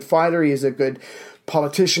is a good fighter. He is a good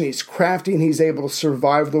politician. He's crafty and he's able to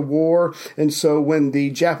survive the war. And so when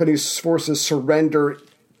the Japanese forces surrender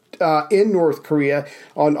in North Korea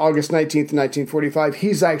on August 19th, 1945.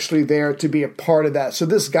 He's actually there to be a part of that. So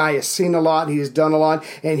this guy has seen a lot, he has done a lot,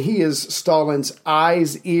 and he is Stalin's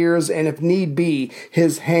eyes, ears, and if need be,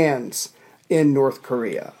 his hands in North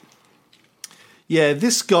Korea. Yeah,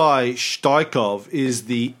 this guy, Shtaikov, is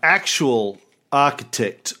the actual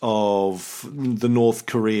architect of the North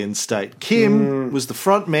Korean state. Kim was the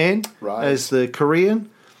front man as the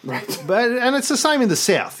Korean. Right. And it's the same in the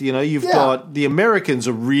South. You know, you've got the Americans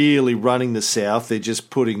are really running the South. They're just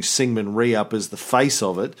putting Syngman Rhee up as the face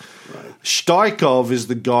of it. Right. Shtaikov is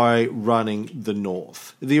the guy running the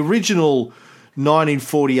North. The original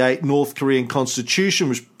 1948 North Korean constitution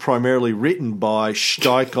was primarily written by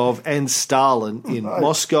Shtaikov and Stalin in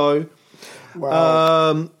Moscow.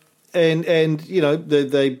 Wow. And you know,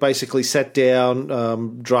 they basically sat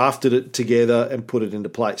down, drafted it together and put it into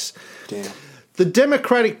place. Damn. The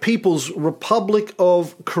Democratic People's Republic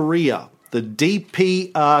of Korea, the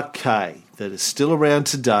DPRK, that is still around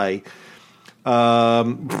today.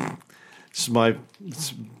 It's my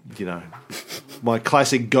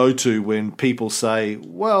classic go-to when people say,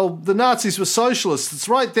 well, the Nazis were socialists. It's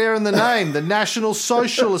right there in the name, the National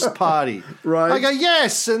Socialist Party. Right. I go,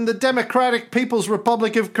 yes, and the Democratic People's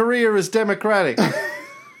Republic of Korea is democratic.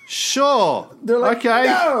 Sure. They're like, okay.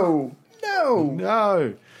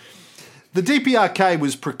 No. The DPRK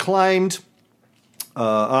was proclaimed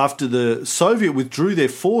after the Soviet withdrew their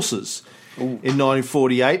forces in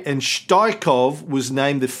 1948, and Shtaikov was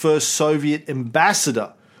named the first Soviet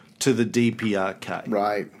ambassador to the DPRK.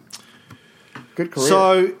 Right. Good career.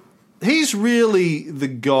 So he's really the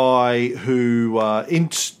guy who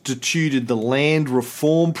instituted the land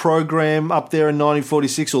reform program up there in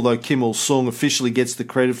 1946, although Kim Il-sung officially gets the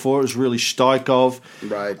credit for it. It was really Shtaikov.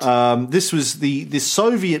 Right. This was the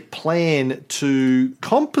Soviet plan to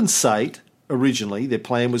compensate, originally, their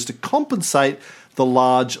plan was to compensate the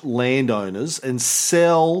large landowners and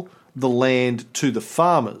sell the land to the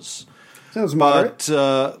farmers. Sounds moderate.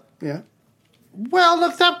 But yeah. Well,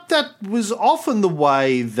 look, that was often the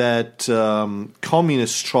way that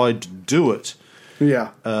communists tried to do it.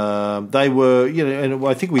 Yeah. They were, and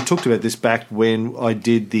I think we talked about this back when I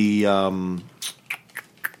did the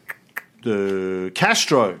the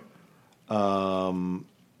Castro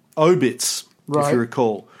obits, Right. if you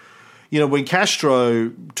recall. When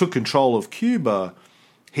Castro took control of Cuba,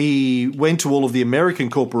 he went to all of the American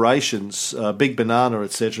corporations, Big Banana,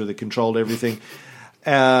 etc., that controlled everything.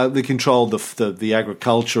 They controlled the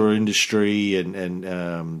agriculture industry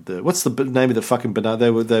and what's the name of the fucking banana?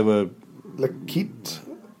 They were Laquit.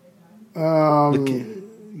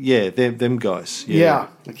 yeah, them guys. Yeah,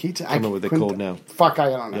 Laquita. I don't know what they're called now. Fuck, I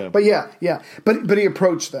don't know. Yeah. But yeah. But he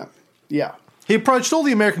approached them. Yeah. He approached all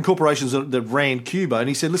the American corporations that ran Cuba, and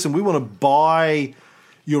he said, "Listen, we want to buy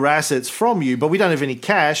your assets from you, but we don't have any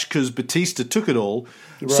cash because Batista took it all.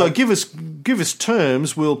 So give us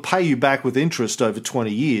terms. We'll pay you back with interest over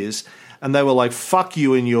 20 years." And they were like, "Fuck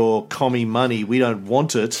you and your commie money. We don't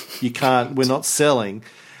want it. You can't. We're not selling."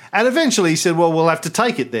 And eventually he said, "Well, we'll have to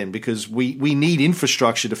take it then because we need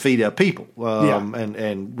infrastructure to feed our people,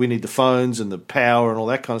 and we need the phones and the power and all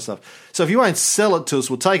that kind of stuff. So if you won't sell it to us,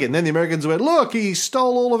 we'll take it." And then the Americans went, "Look, he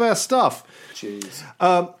stole all of our stuff." Jeez.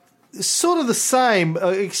 Sort of the same,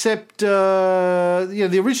 except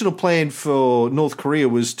the original plan for North Korea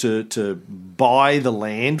was to buy the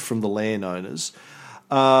land from the landowners,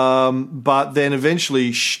 but then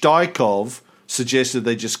eventually Stoichkov suggested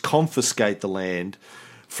they just confiscate the land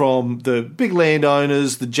from the big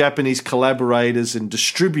landowners, the Japanese collaborators, and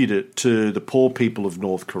distribute it to the poor people of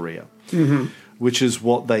North Korea, which is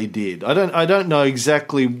what they did. I don't know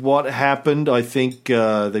exactly what happened. I think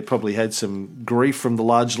they probably had some grief from the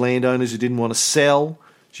large landowners who didn't want to sell.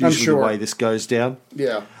 It's usually the way this goes down.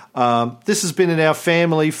 Yeah. This has been in our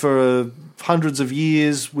family for hundreds of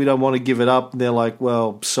years. We don't want to give it up. And they're like,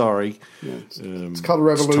 "Well, sorry." Yeah, it's called a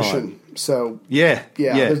revolution. So Yeah.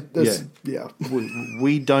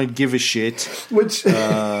 We don't give a shit. Which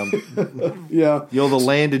yeah, You're the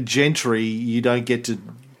landed gentry. You don't get to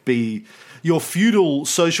be. Your feudal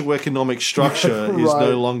socioeconomic structure is Right.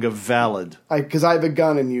 no longer valid. because I have a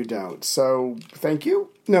gun and you don't. So thank you.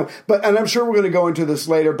 No, and I'm sure we're going to go into this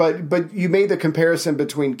later. But you made the comparison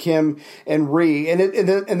between Kim and Rhee,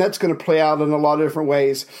 and that's going to play out in a lot of different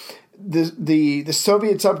ways. The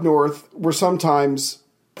Soviets up north were sometimes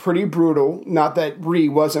pretty brutal. Not that Rhee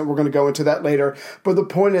wasn't. We're going to go into that later. But the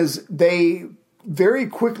point is, they very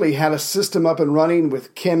quickly had a system up and running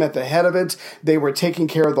with Kim at the head of it. They were taking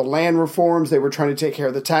care of the land reforms. They were trying to take care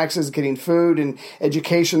of the taxes, getting food and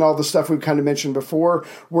education, all the stuff we've kind of mentioned before.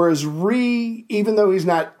 Whereas Rhee, even though he's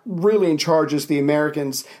not really in charge as the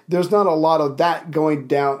Americans, there's not a lot of that going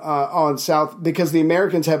down on South because the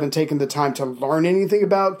Americans haven't taken the time to learn anything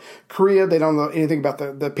about Korea. They don't know anything about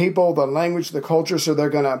the people, the language, the culture. So they're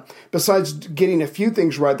going to, besides getting a few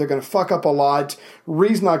things right, they're going to fuck up a lot.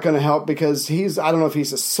 Rhee's not going to help because I don't know if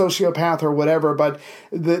he's a sociopath or whatever, but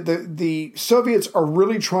the Soviets are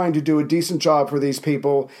really trying to do a decent job for these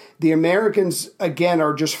people. The Americans, again,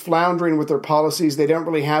 are just floundering with their policies. They don't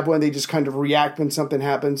really have one. They just kind of react when something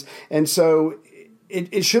happens. And so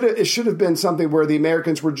it should have been something where the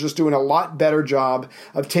Americans were just doing a lot better job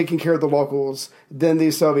of taking care of the locals than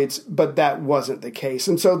the Soviets, but that wasn't the case.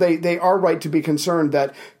 And so they are right to be concerned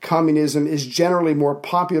that communism is generally more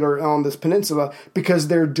popular on this peninsula because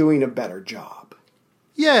they're doing a better job.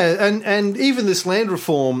 Yeah, and even this land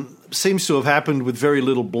reform seems to have happened with very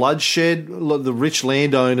little bloodshed. The rich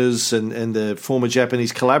landowners and the former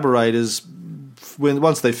Japanese collaborators,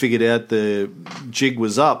 once they figured out the jig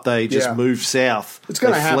was up, they just moved south. It's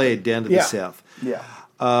going to happen. They fled down to the south. Yeah.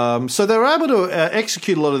 So they were able to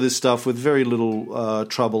execute a lot of this stuff with very little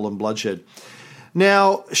trouble and bloodshed.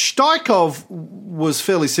 Now, Stoichkov was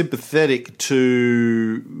fairly sympathetic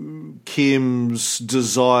to Kim's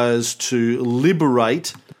desires to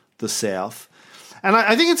liberate the South. And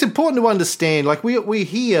I think it's important to understand, like we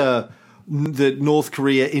hear that North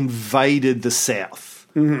Korea invaded the South.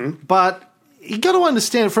 Mm-hmm. But you got to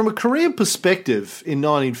understand, from a Korean perspective in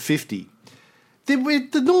 1950,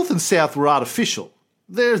 the North and South were artificial.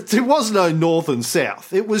 There was no North and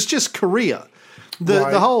South. It was just Korea.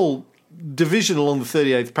 The whole division along the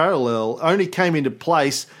 38th parallel only came into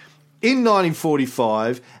place in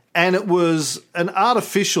 1945, and it was an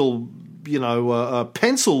artificial,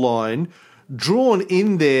 pencil line drawn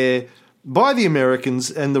in there by the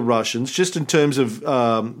Americans and the Russians, just in terms of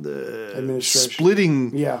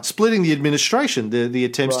splitting the administration, the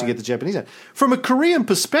attempts to get the Japanese out. From a Korean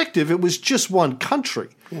perspective, it was just one country.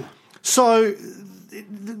 Yeah. So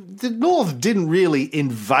the North didn't really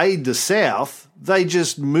invade the South. They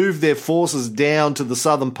just moved their forces down to the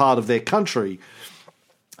southern part of their country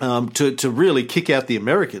to really kick out the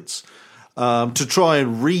Americans, to try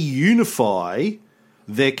and reunify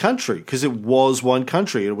their country because it was one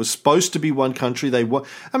country. It was supposed to be one country.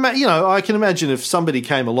 I can imagine if somebody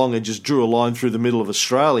came along and just drew a line through the middle of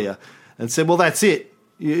Australia and said, well, that's it.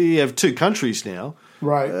 You have two countries now.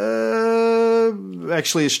 Right.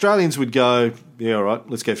 Actually, Australians would go, yeah, all right,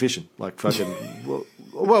 let's go fishing. Like fucking,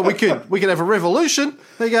 well, we could have a revolution.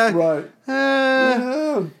 They go, right.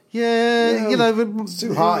 It's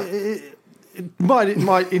too hot. It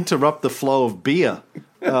might interrupt the flow of beer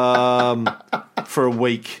for a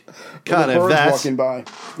week. Can't have that. Walking by.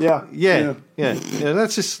 Yeah.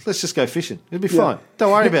 Let's just go fishing. It'll be fine.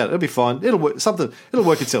 Don't worry about it. It'll be fine. It'll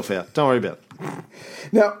work itself out. Don't worry about it.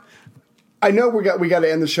 Now, I know we got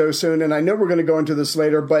to end the show soon, and I know we're going to go into this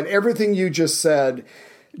later. But everything you just said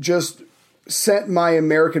just set my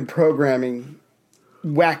American programming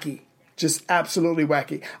wacky. Just absolutely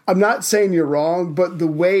wacky. I'm not saying you're wrong, but the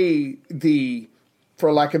way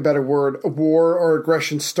for lack of a better word, war or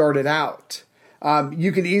aggression started out,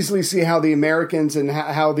 you can easily see how the Americans and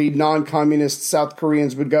how the non-communist South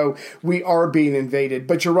Koreans would go, we are being invaded.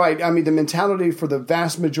 But you're right. I mean, the mentality for the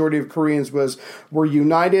vast majority of Koreans was, we're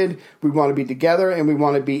united, we want to be together, and we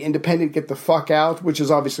want to be independent, get the fuck out, which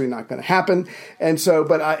is obviously not going to happen. And so,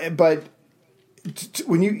 but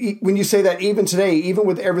when you say that, even today, even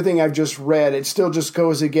with everything I've just read, it still just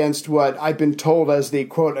goes against what I've been told as the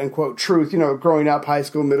quote unquote truth, growing up, high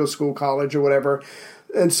school, middle school, college, or whatever.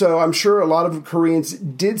 And so I'm sure a lot of Koreans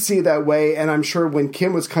did see it that way. And I'm sure when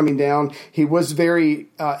Kim was coming down, he was very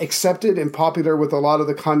accepted and popular with a lot of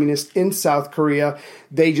the communists in South Korea.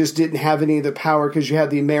 They just didn't have any of the power because you had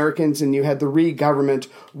the Americans and you had the Rhee government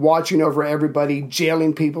watching over everybody,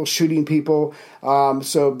 jailing people, shooting people.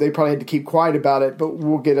 So they probably had to keep quiet about it. But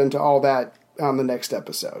we'll get into all that on the next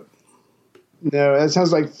episode. No, that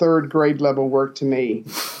sounds like third grade level work to me.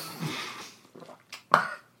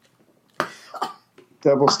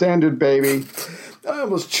 Double standard, baby. I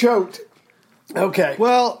almost choked. Okay.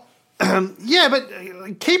 Well,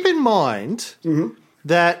 but keep in mind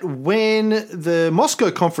that when the Moscow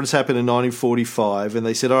Conference happened in 1945 and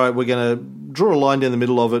they said, all right, we're going to draw a line down the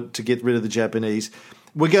middle of it to get rid of the Japanese,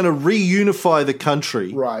 we're going to reunify the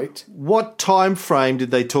country. Right. What time frame did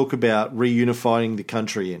they talk about reunifying the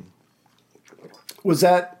country in? Was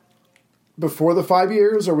that before the 5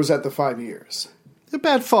 years or was that the 5 years?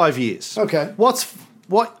 About 5 years. Okay. What's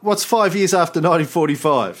 5 years after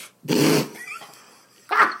 1945?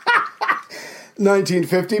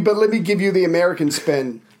 1950, but let me give you the American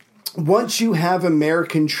spin. Once you have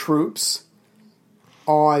American troops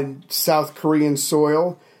on South Korean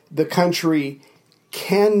soil, the country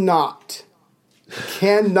cannot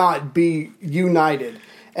be united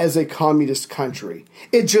as a communist country.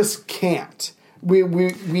 It just can't. We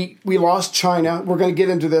lost China. We're going to get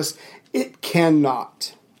into this. It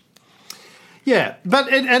cannot. Yeah, but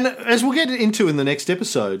and as we'll get into in the next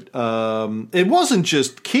episode, it wasn't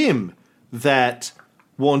just Kim that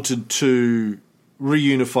wanted to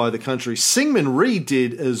reunify the country. Syngman Rhee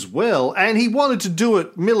did as well, and he wanted to do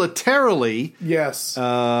it militarily. Yes.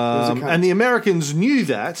 And the Americans knew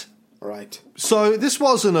that. Right. So this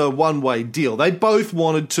wasn't a one-way deal. They both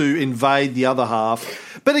wanted to invade the other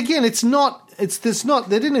half. But again, they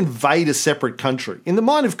didn't invade a separate country. In the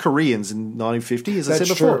mind of Koreans in 1950, as I said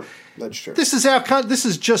before. That's true. This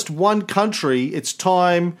is just one country. It's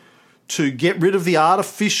time to get rid of the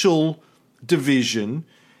artificial division.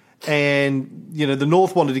 And, the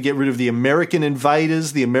North wanted to get rid of the American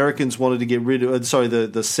invaders. The Americans wanted to get rid of,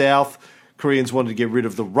 the South Koreans wanted to get rid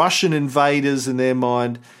of the Russian invaders in their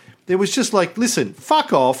mind. It was just like, listen,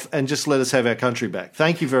 fuck off and just let us have our country back.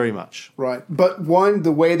 Thank you very much. Right. But one,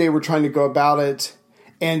 the way they were trying to go about it,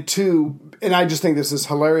 and two, and I just think this is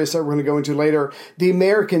hilarious that we're going to go into later, the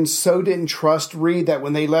Americans so didn't trust Rhee that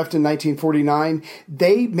when they left in 1949,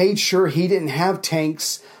 they made sure he didn't have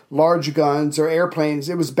tanks, large guns, or airplanes.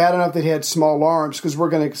 It was bad enough that he had small arms, because we're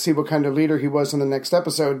going to see what kind of leader he was in the next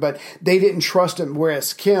episode, but they didn't trust him,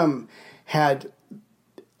 whereas Kim had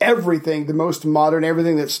everything, the most modern,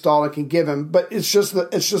 everything that Stalin can give him. But it's just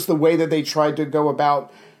the way that they tried to go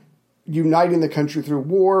about uniting the country through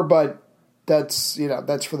war. But that's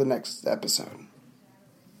for the next episode.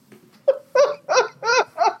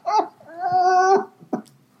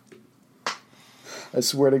 I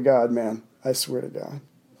swear to God, man. I swear to God.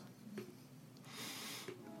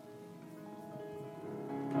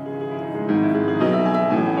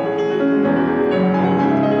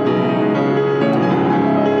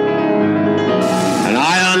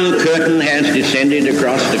 Curtain has descended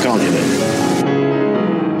across the continent.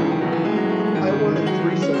 I want a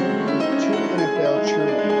threesome with 2 NFL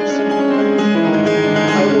cheerleaders.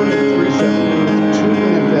 I want a threesome with 2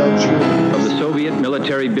 NFL cheerleaders. Of the Soviet significant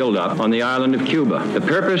military buildup on the island of Cuba. The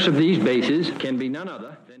purpose of these bases can be none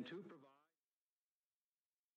other than to